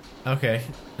 that's right. Okay.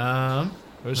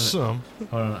 There's some.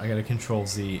 Hold on, I gotta control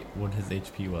Z what his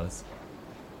HP was.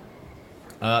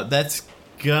 That's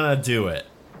gonna do it.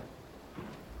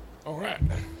 Alright.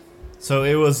 So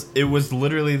it was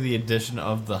literally the addition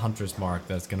of the Hunter's Mark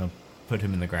that's gonna put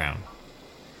him in the ground.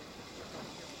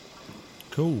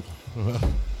 Cool.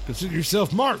 Consider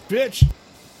yourself marked, bitch.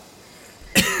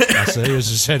 I say as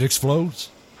his head explodes.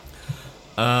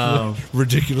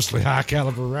 Ridiculously high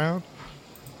caliber round.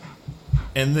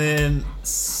 And then,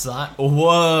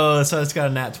 whoa! So it's got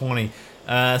a nat 20.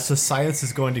 So Silas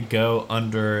is going to go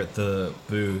under the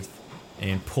booth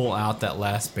and pull out that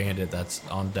last bandit that's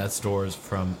on death's doors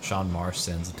from Sean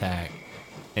Marston's attack,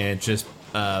 and just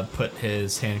put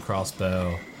his hand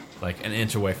crossbow like an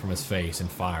inch away from his face and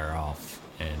fire off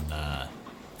and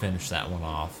finish that one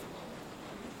off.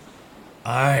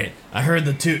 All right, I heard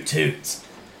the toot toots.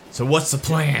 So what's the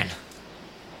plan?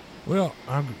 Well,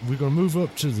 we're going to move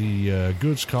up to the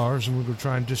goods cars, and we're going to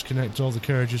try and disconnect all the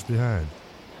carriages behind.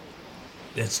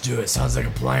 Let's do it. Sounds like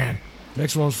a plan.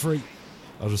 Next one's free.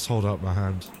 I'll just hold out my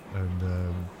hand, and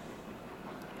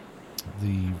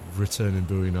the returning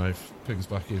Bowie knife pings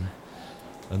back in,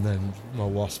 and then my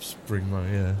wasps bring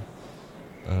my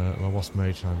wasp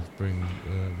mage hand bring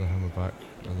the hammer back,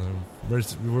 and then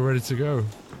we're ready to go.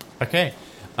 Okay.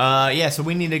 Yeah, so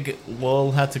we need to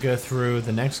we'll have to go through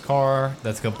the next car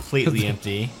that's completely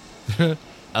empty. Yeah,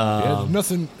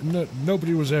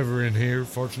 nobody was ever in here,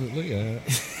 fortunately.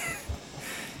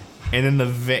 And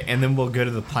then we'll go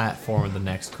to the platform of the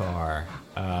next car.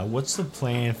 What's the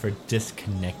plan for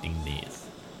disconnecting these?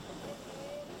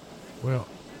 Well,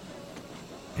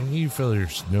 and you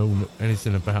fellas know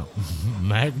anything about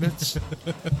magnets?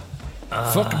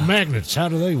 Fucking magnets, how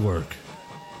do they work?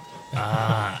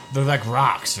 They're like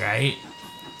rocks, right?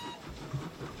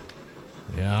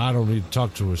 Yeah, I don't need to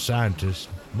talk to a scientist.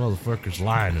 Motherfucker's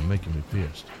lying and making me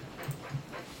pissed.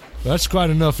 That's quite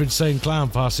enough insane clown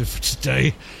posse for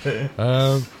today.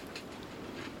 How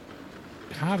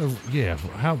we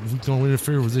gonna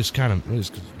interfere with some kind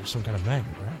of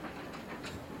magnet,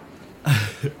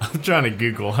 right? I'm trying to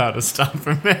Google how to stop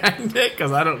a magnet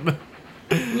because I don't know.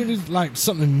 We need like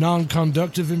something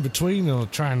non-conductive in between, or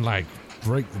try and like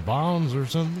break the bonds or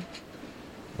something.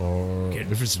 Or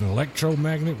if it's an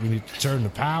electromagnet, we need to turn the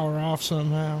power off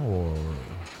somehow. Or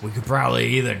we could probably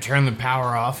either turn the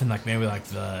power off in like maybe like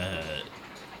the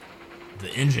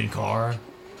engine car,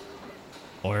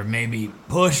 or maybe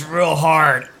push real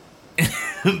hard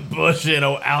and push it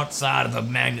outside of the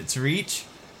magnet's reach.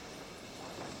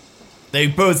 They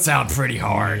both sound pretty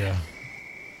hard. Yeah.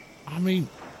 I mean,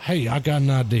 hey, I got an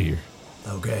idea.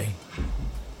 Okay.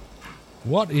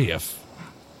 What if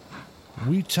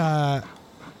we tie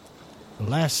a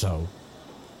lasso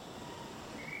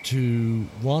to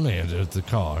one end of the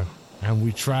car and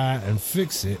we try and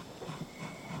fix it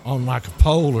on like a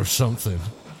pole or something?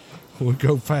 We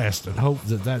go past and hope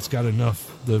that that's got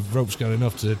enough, the rope's got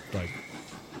enough to like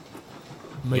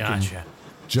make it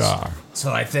jar.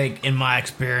 So I think in my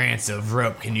experience of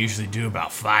rope can usually do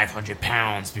about 500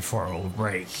 pounds before it will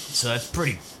break. So that's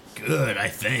pretty good, I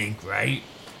think, right?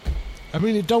 I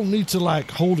mean, it don't need to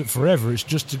like hold it forever. It's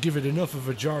just to give it enough of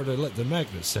a jar to let the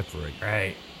magnet separate.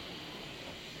 Right.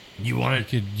 You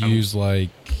could use like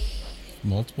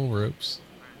multiple ropes.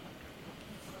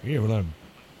 Yeah, well,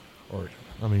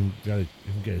 I mean, if we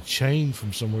get a chain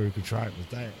from somewhere, we could try it with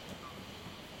that.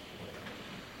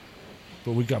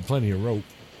 But we got plenty of rope,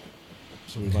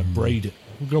 so we like braid it.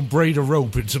 We're gonna braid a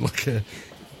rope into like a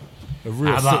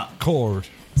real thick cord.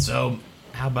 So,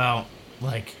 how about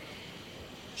like,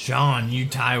 Sean, you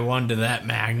tie one to that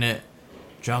magnet,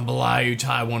 Jambalaya, you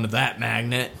tie one to that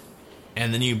magnet,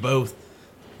 and then you both,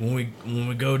 when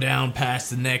we go down past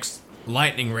the next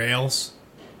lightning rails,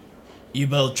 you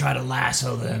both try to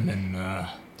lasso them and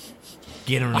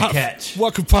get them to catch.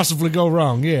 What could possibly go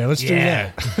wrong? Yeah, let's do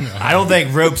that. I don't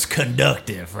think rope's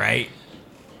conductive, right?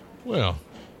 Well,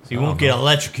 so you won't get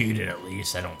electrocuted, at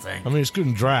least, I don't think. I mean, it's good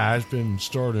and dry. It's been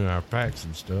stored in our packs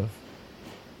and stuff.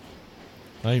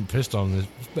 I ain't pissed on this.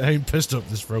 I ain't pissed up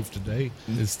this rope today.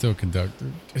 It's still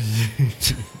conducted.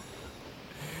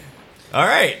 All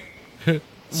right.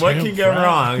 What can go Fry.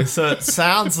 wrong? So it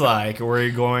sounds like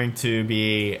we're going to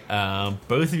be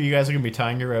both of you guys are going to be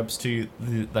tying your ropes to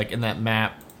like in that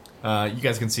map. You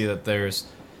guys can see that there's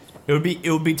it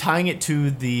would be tying it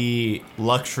to the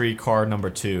luxury car number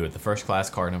 2, the first class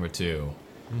car number 2,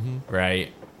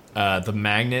 right? The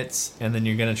magnets, and then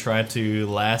you're going to try to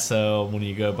lasso when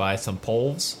you go by some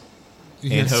poles,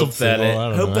 and hope that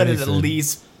it at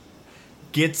least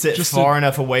gets it Just far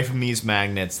enough away from these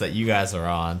magnets that you guys are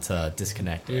on to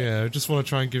disconnect it. Yeah, I just want to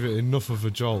try and give it enough of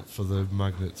a jolt for the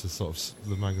magnet to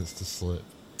the magnets to slip.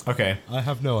 Okay. I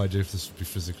have no idea if this would be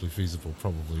physically feasible.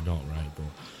 Probably not, right? But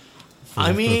for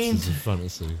I the mean- purposes of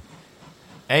fantasy.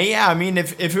 And yeah, I mean,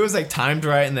 if it was like timed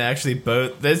right and they actually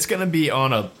both, that's gonna be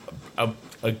on a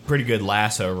pretty good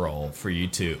lasso roll for you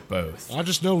two both. I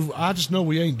just know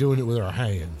we ain't doing it with our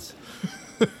hands.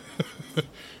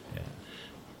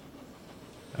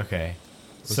 Okay.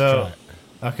 Let's So, try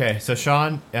it. okay, so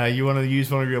Sean, you want to use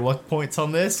one of your luck points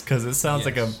on this because it sounds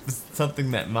like Yes.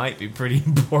 something that might be pretty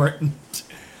important.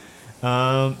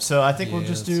 So I think we'll Yeah,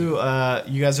 just let's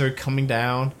do. You guys are coming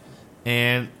down,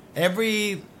 and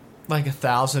every like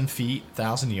 1,000 feet,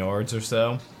 1,000 yards or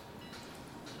so,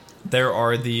 there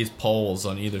are these poles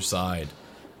on either side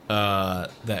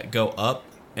that go up,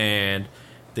 and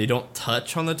they don't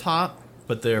touch on the top,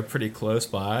 but they're pretty close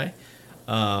by.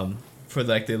 For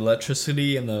like the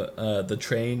electricity and the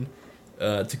train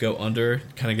to go under,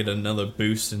 kind of get another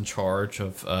boost in charge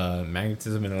of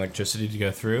magnetism and electricity to go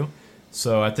through.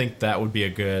 So I think that would be a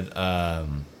good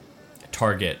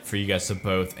target for you guys to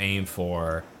both aim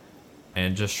for,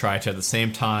 and just try to at the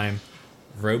same time.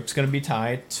 Rope's going to be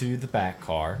tied to the back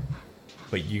car,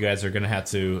 but you guys are going to have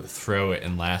to throw it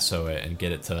and lasso it and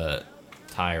get it to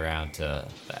tie around to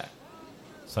that.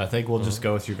 So I think we'll just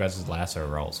go with your guys' lasso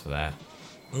rolls for that.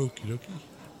 Okie dokie.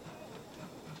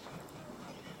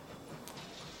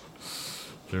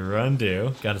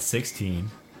 Gerundu got a 16.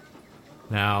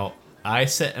 Now, I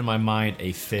set in my mind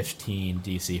a 15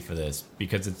 DC for this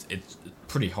because it's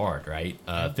pretty hard, right?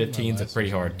 15's a pretty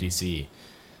hard DC.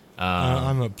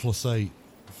 I'm at +8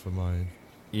 for mine.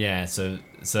 Yeah, so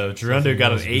Gerundu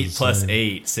got an must be 8 the plus same.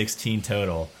 8, 16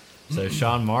 total. So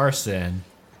Sean Morrison,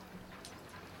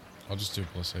 I'll just do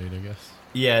 +8, I guess.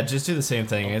 yeah, just do the same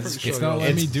thing. I'm It's pretty It's sure not yours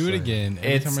letting me is the do it same. again.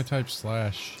 Every It's- time I type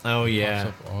slash. oh it yeah.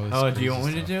 pops up all this Oh, do you crazy want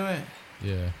me to stuff. do it?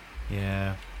 Yeah.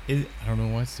 Yeah. I don't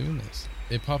know why it's doing this.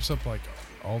 It pops up like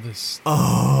all this.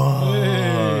 Oh,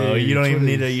 Hey, you don't even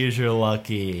need to twins. use your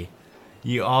lucky.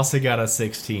 You also got a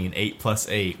 16, 8 plus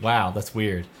 8. Wow, that's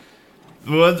weird.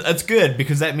 Well, that's good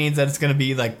because that means that it's going to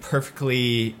be like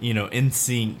perfectly, in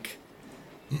sync.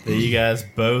 That you guys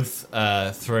both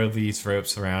throw these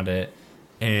ropes around it,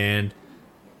 and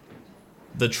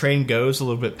the train goes a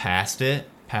little bit past it,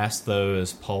 past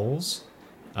those poles,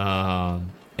 and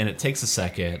it takes a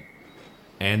second,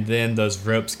 and then those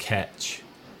ropes catch,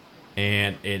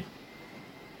 and it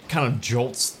kind of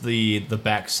jolts the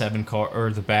back 7 car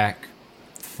or the back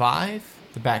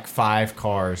 5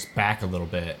 cars back a little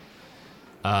bit,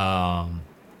 and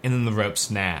then the ropes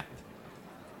snap.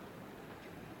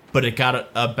 But it got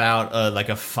about like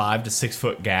a 5 to 6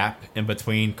 foot gap in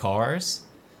between cars,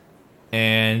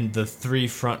 and the 3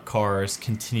 front cars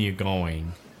continue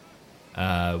going,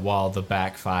 while the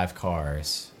back 5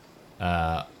 cars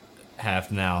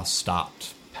have now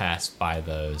stopped past by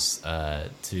those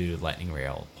 2 lightning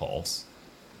rail poles.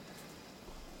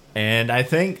 And I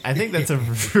think that's a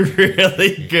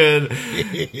really good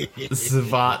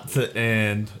spot to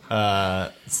end.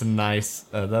 Some nice.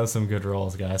 That was some good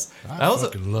rolls, guys. I That was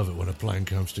fucking love it when a plan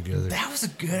comes together. that was a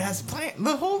good ass plan.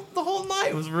 The whole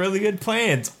night was really good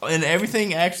plans, and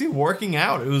everything actually working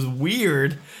out. It was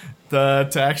weird to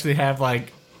actually have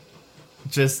like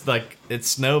just like it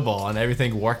snowball and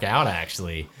everything work out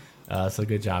actually. So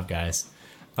good job, guys.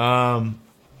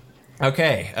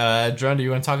 Okay, Drone, do you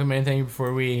want to talk about anything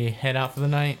before we head out for the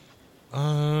night?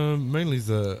 Mainly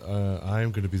I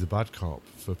am going to be the bad cop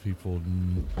for people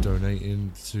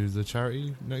donating to the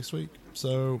charity next week.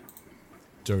 So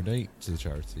donate to the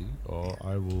charity, or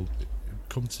I will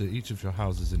come to each of your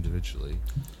houses individually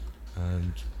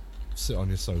and sit on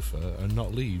your sofa and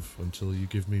not leave until you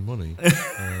give me money.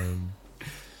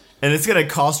 And it's gonna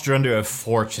cost Drundu a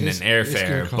fortune in It's gonna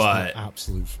airfare, cost but an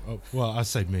absolute. Well, I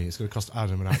say me. It's going to cost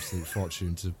Adam an absolute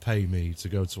fortune to pay me to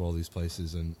go to all these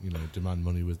places and demand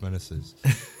money with menaces.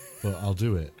 But I'll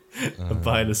do it.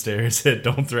 behind the stairs said,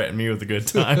 "Don't threaten me with a good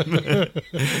time."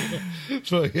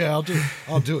 So yeah,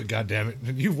 I'll do it. God damn it,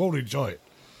 and you won't enjoy it.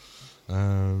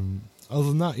 Other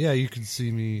than that, yeah, you can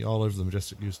see me all over the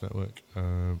Majestic News Network,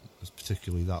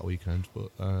 particularly that weekend.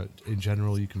 But in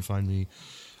general, you can find me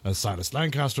as Silas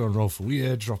Lancaster on Roll for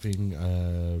Weird, dropping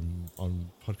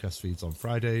on podcast feeds on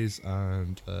Fridays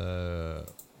and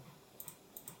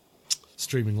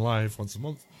streaming live once a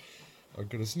month. I'm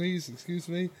going to sneeze, excuse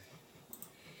me.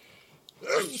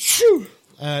 You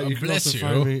can also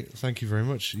find me. Thank you very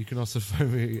much. You can also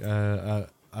find me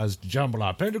as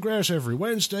Jambalaya Pendergrass every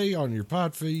Wednesday on your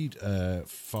pod feed,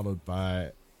 followed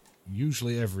by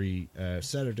usually every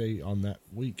Saturday on that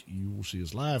week. You will see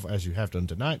us live as you have done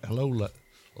tonight. Hello,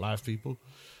 live people.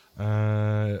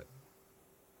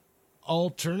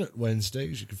 Alternate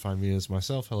Wednesdays, you can find me as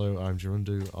myself. Hello, I'm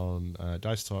Gerundu on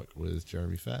Dice Talk with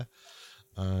Jeremy Fair,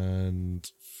 and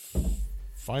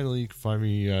finally, you can find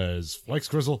me as Flex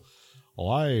Grizzle,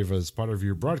 live as part of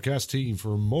your broadcast team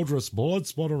for Modrus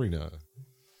Bloodspot Arena.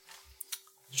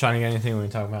 Trying to get anything we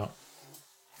want to talk about?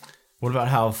 What about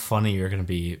how funny you're going to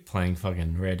be playing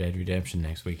fucking Red Dead Redemption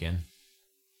next weekend?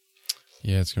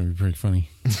 Yeah, it's going to be pretty funny.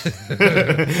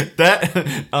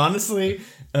 That, honestly,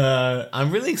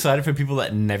 I'm really excited for people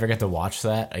that never got to watch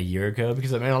that a year ago,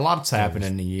 because I mean, a lot's happened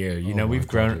in a year. You know, we've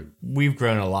grown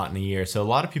a lot in a year, so a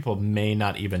lot of people may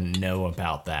not even know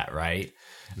about that, right?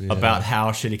 Yeah. About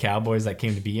how Shitty Cowboys that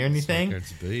came to be or anything.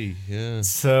 It's to be, yeah.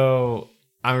 So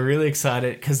I'm really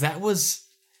excited because it was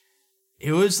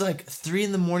like 3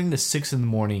 a.m. to 6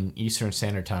 a.m. Eastern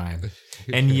Standard Time.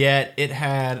 And yet it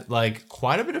had like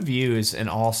quite a bit of views, and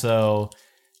also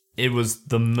it was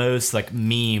the most like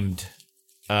memed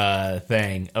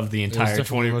thing of the entire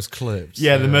 20 most clips.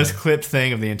 Yeah, the most clipped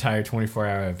thing of the entire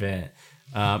 24-hour event.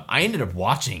 I ended up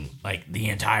watching like the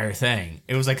entire thing.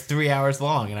 It was like 3 hours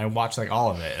long, and I watched like all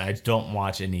of it. And I don't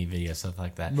watch any video stuff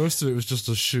like that. Most of it was just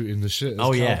us shooting the shit as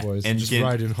cowboys and just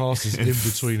riding horses in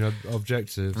between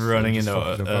objectives, running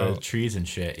into trees and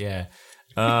shit. Yeah.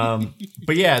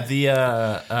 But yeah,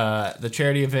 the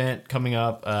charity event coming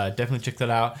up, definitely check that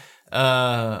out.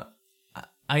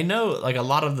 I know like a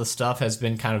lot of the stuff has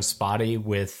been kind of spotty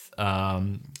with,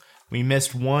 we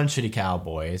missed one Shitty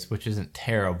Cowboys, which isn't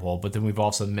terrible, but then we've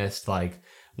also missed like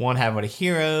one Halfway to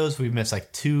Heroes. We've missed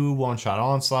like 2 one-shot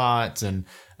onslaughts, and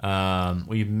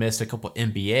we've missed a couple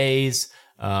NBAs.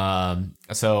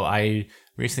 So I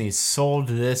recently sold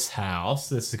this house.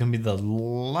 This is going to be the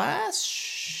last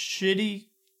shitty.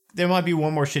 There might be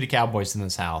one more Shitty Cowboys in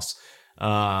this house.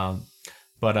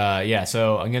 Yeah,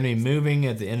 so I'm going to be moving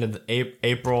at the end of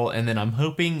April, and then I'm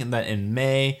hoping that in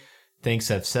May things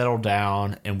have settled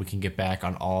down and we can get back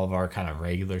on all of our kind of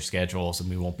regular schedules,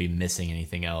 and we won't be missing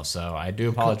anything else. So I do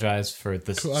apologize for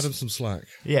this. Cut Adam some slack.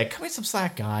 Yeah, cut me some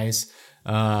slack, guys.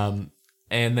 And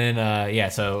then,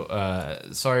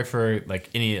 sorry for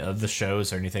like any of the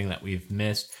shows or anything that we've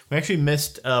missed. We actually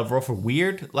missed Roll for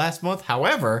Weird last month.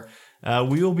 However,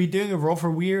 we will be doing a Roll for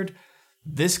Weird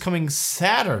this coming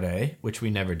Saturday, which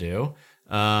we never do.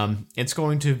 It's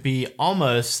going to be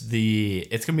it's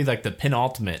going to be like the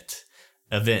penultimate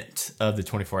event of the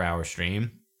 24-hour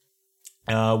stream,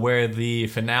 where the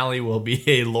finale will be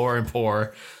a Lore and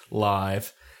Pour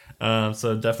live.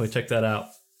 So definitely check that out.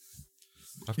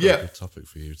 I've got a good topic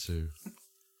for you too.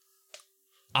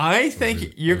 I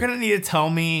think you're going to need to tell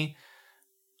me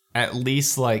at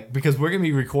least like, because we're going to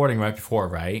be recording right before,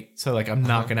 right? So like I'm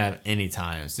not going to have any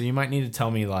time. So you might need to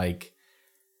tell me like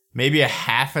maybe a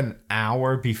half an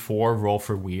hour before Roll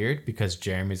for Weird, because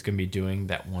Jeremy's going to be doing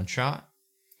that one shot.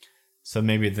 So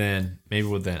maybe then.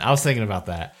 I was thinking about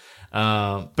that.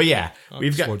 But yeah,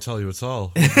 won't tell you at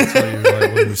all. I'll tell you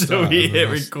like when we start. So we hit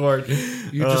record.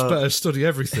 You just better study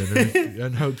everything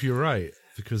and hope you're right,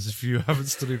 because if you haven't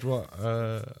studied what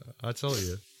I tell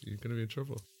you, you're going to be in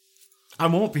trouble. I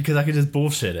won't, because I could just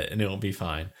bullshit it and it'll be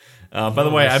fine. By the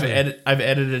way, I've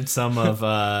edited some of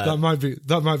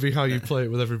that might be how you play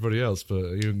it with everybody else, but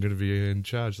you're going to be in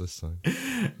charge this time.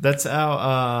 That's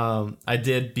how I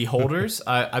did Beholders.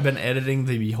 I've been editing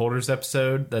the Beholders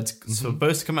episode that's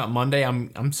supposed to come out Monday.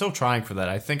 I'm still trying for that.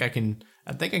 I think I can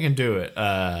do it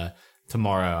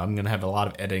tomorrow. I'm gonna have a lot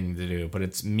of editing to do, but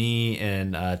it's me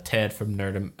and Ted from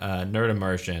Nerd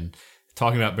Immersion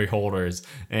talking about Beholders,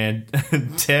 and me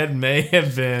and Ted may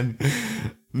have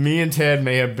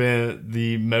been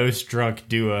the most drunk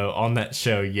duo on that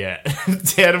show yet.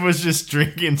 Ted was just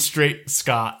drinking straight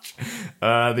scotch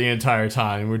the entire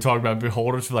time. We were talking about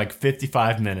Beholders for like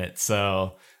 55 minutes.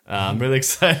 So I'm really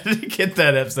excited to get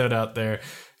that episode out there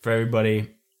for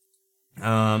everybody.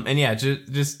 And yeah,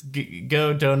 just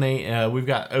go donate. We've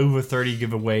got over 30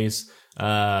 giveaways.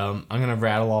 I'm going to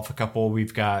rattle off a couple.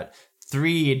 We've got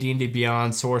 3 D&D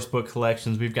Beyond source book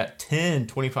collections. We've got 10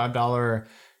 $25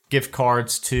 gift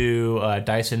cards to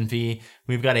Dyson V.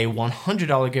 We've got a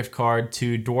 $100 gift card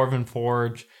to Dwarven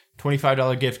Forge.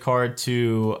 $25 gift card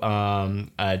to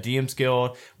DM's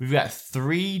Guild. We've got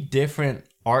 3 different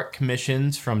art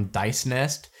commissions from Dice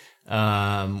Nest.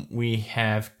 We've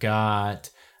got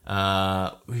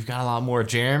a lot more.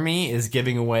 Jeremy is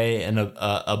giving away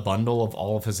a bundle of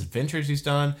all of his adventures he's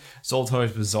done. Soul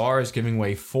Toys Bazaar is giving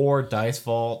away 4 dice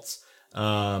vaults.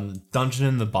 Dungeon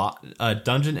in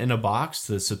a Box,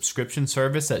 the subscription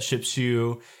service that ships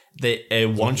you a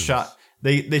one shot.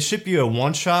 They ship you a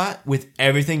one shot with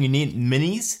everything you need.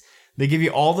 Minis. They give you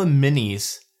all the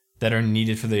minis that are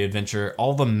needed for the adventure,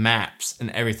 all the maps and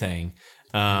everything.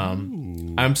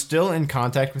 I'm still in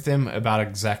contact with them about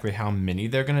exactly how many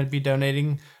they're going to be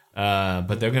donating.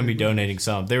 But they're going to be donating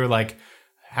some. They were like,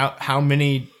 how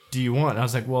many do you want? And I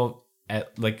was like, well,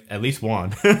 at least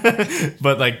one,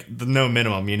 but like no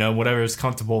minimum, whatever is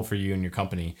comfortable for you and your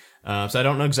company. So I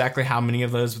don't know exactly how many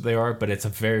of those they are, but it's a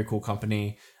very cool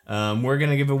company. We're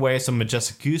going to give away some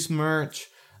Majestic Goose merch.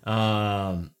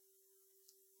 And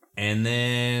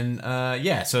then,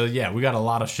 we got a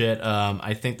lot of shit.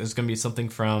 I think there's going to be something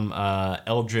from,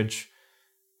 Eldridge.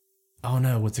 Oh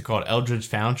no, what's it called? Eldridge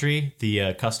Foundry,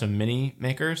 the, custom mini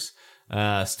makers.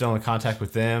 Still in contact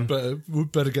with them. But we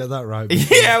better get that right.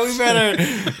 Yeah, we better.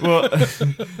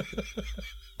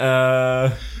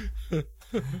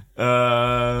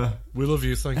 We love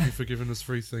you. Thank you for giving us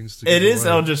free things to It is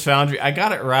away. Eldritch Foundry. I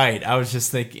got it right. I was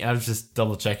just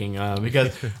double checking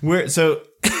because they're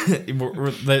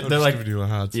like giving you a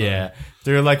hard time. Yeah,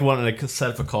 they're like wanting to set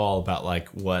up a call about like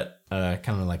what kind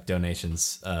of like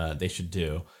donations they should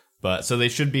do. But so they're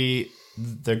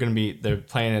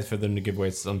planning for them to give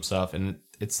away some stuff, and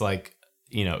it's like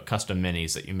custom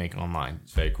minis that you make online.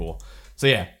 It's very cool. So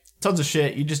yeah, tons of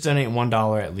shit. You just donate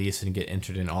 $1 at least and get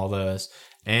entered in all those.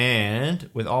 And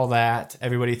with all that,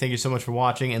 everybody, thank you so much for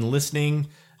watching and listening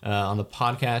on the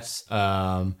podcast.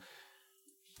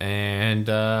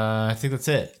 I think that's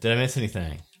it. Did I miss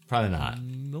anything? Probably not.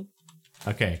 Nope.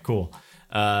 Okay, cool.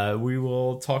 We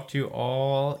will talk to you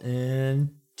all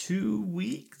in 2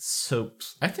 weeks. So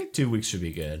I think 2 weeks should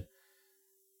be good.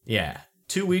 Yeah,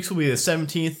 2 weeks will be the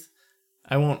 17th.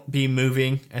 I won't be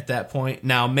moving at that point.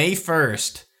 Now, May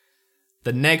 1st,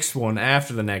 the next one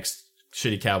after the next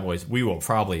Shitty Cowboys, we will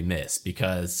probably miss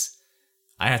because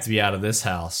I have to be out of this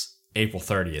house April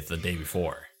 30th, the day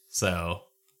before. So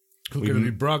we're going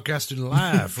to be broadcasting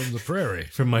live from the prairie.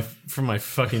 from my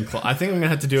fucking closet. I think I'm going to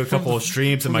have to do a couple of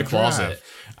streams in my closet.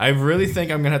 I really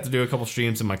think I'm going to have to do a couple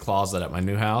streams in my closet at my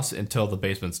new house until the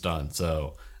basement's done.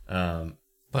 So,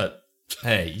 but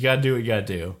hey, you got to do what you got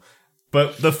to do.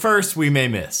 But the first we may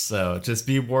miss, so just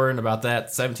be warned about that.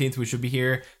 17th we should be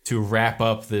here to wrap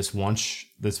up this one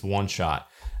shot.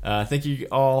 Thank you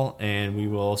all, and we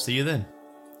will see you then.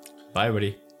 Bye,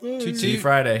 everybody. Toot See you toot.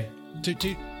 Friday. Toot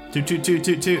toot. Toot toot toot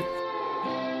toot toot.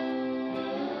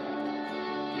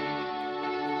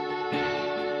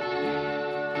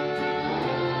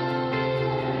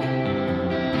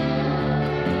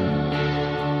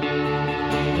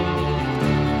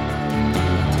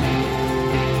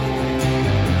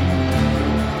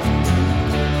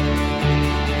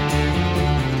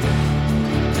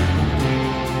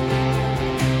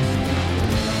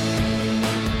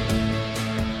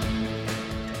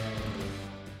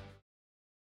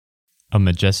 A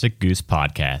Majestic Goose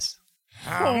podcast.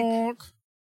 Honk.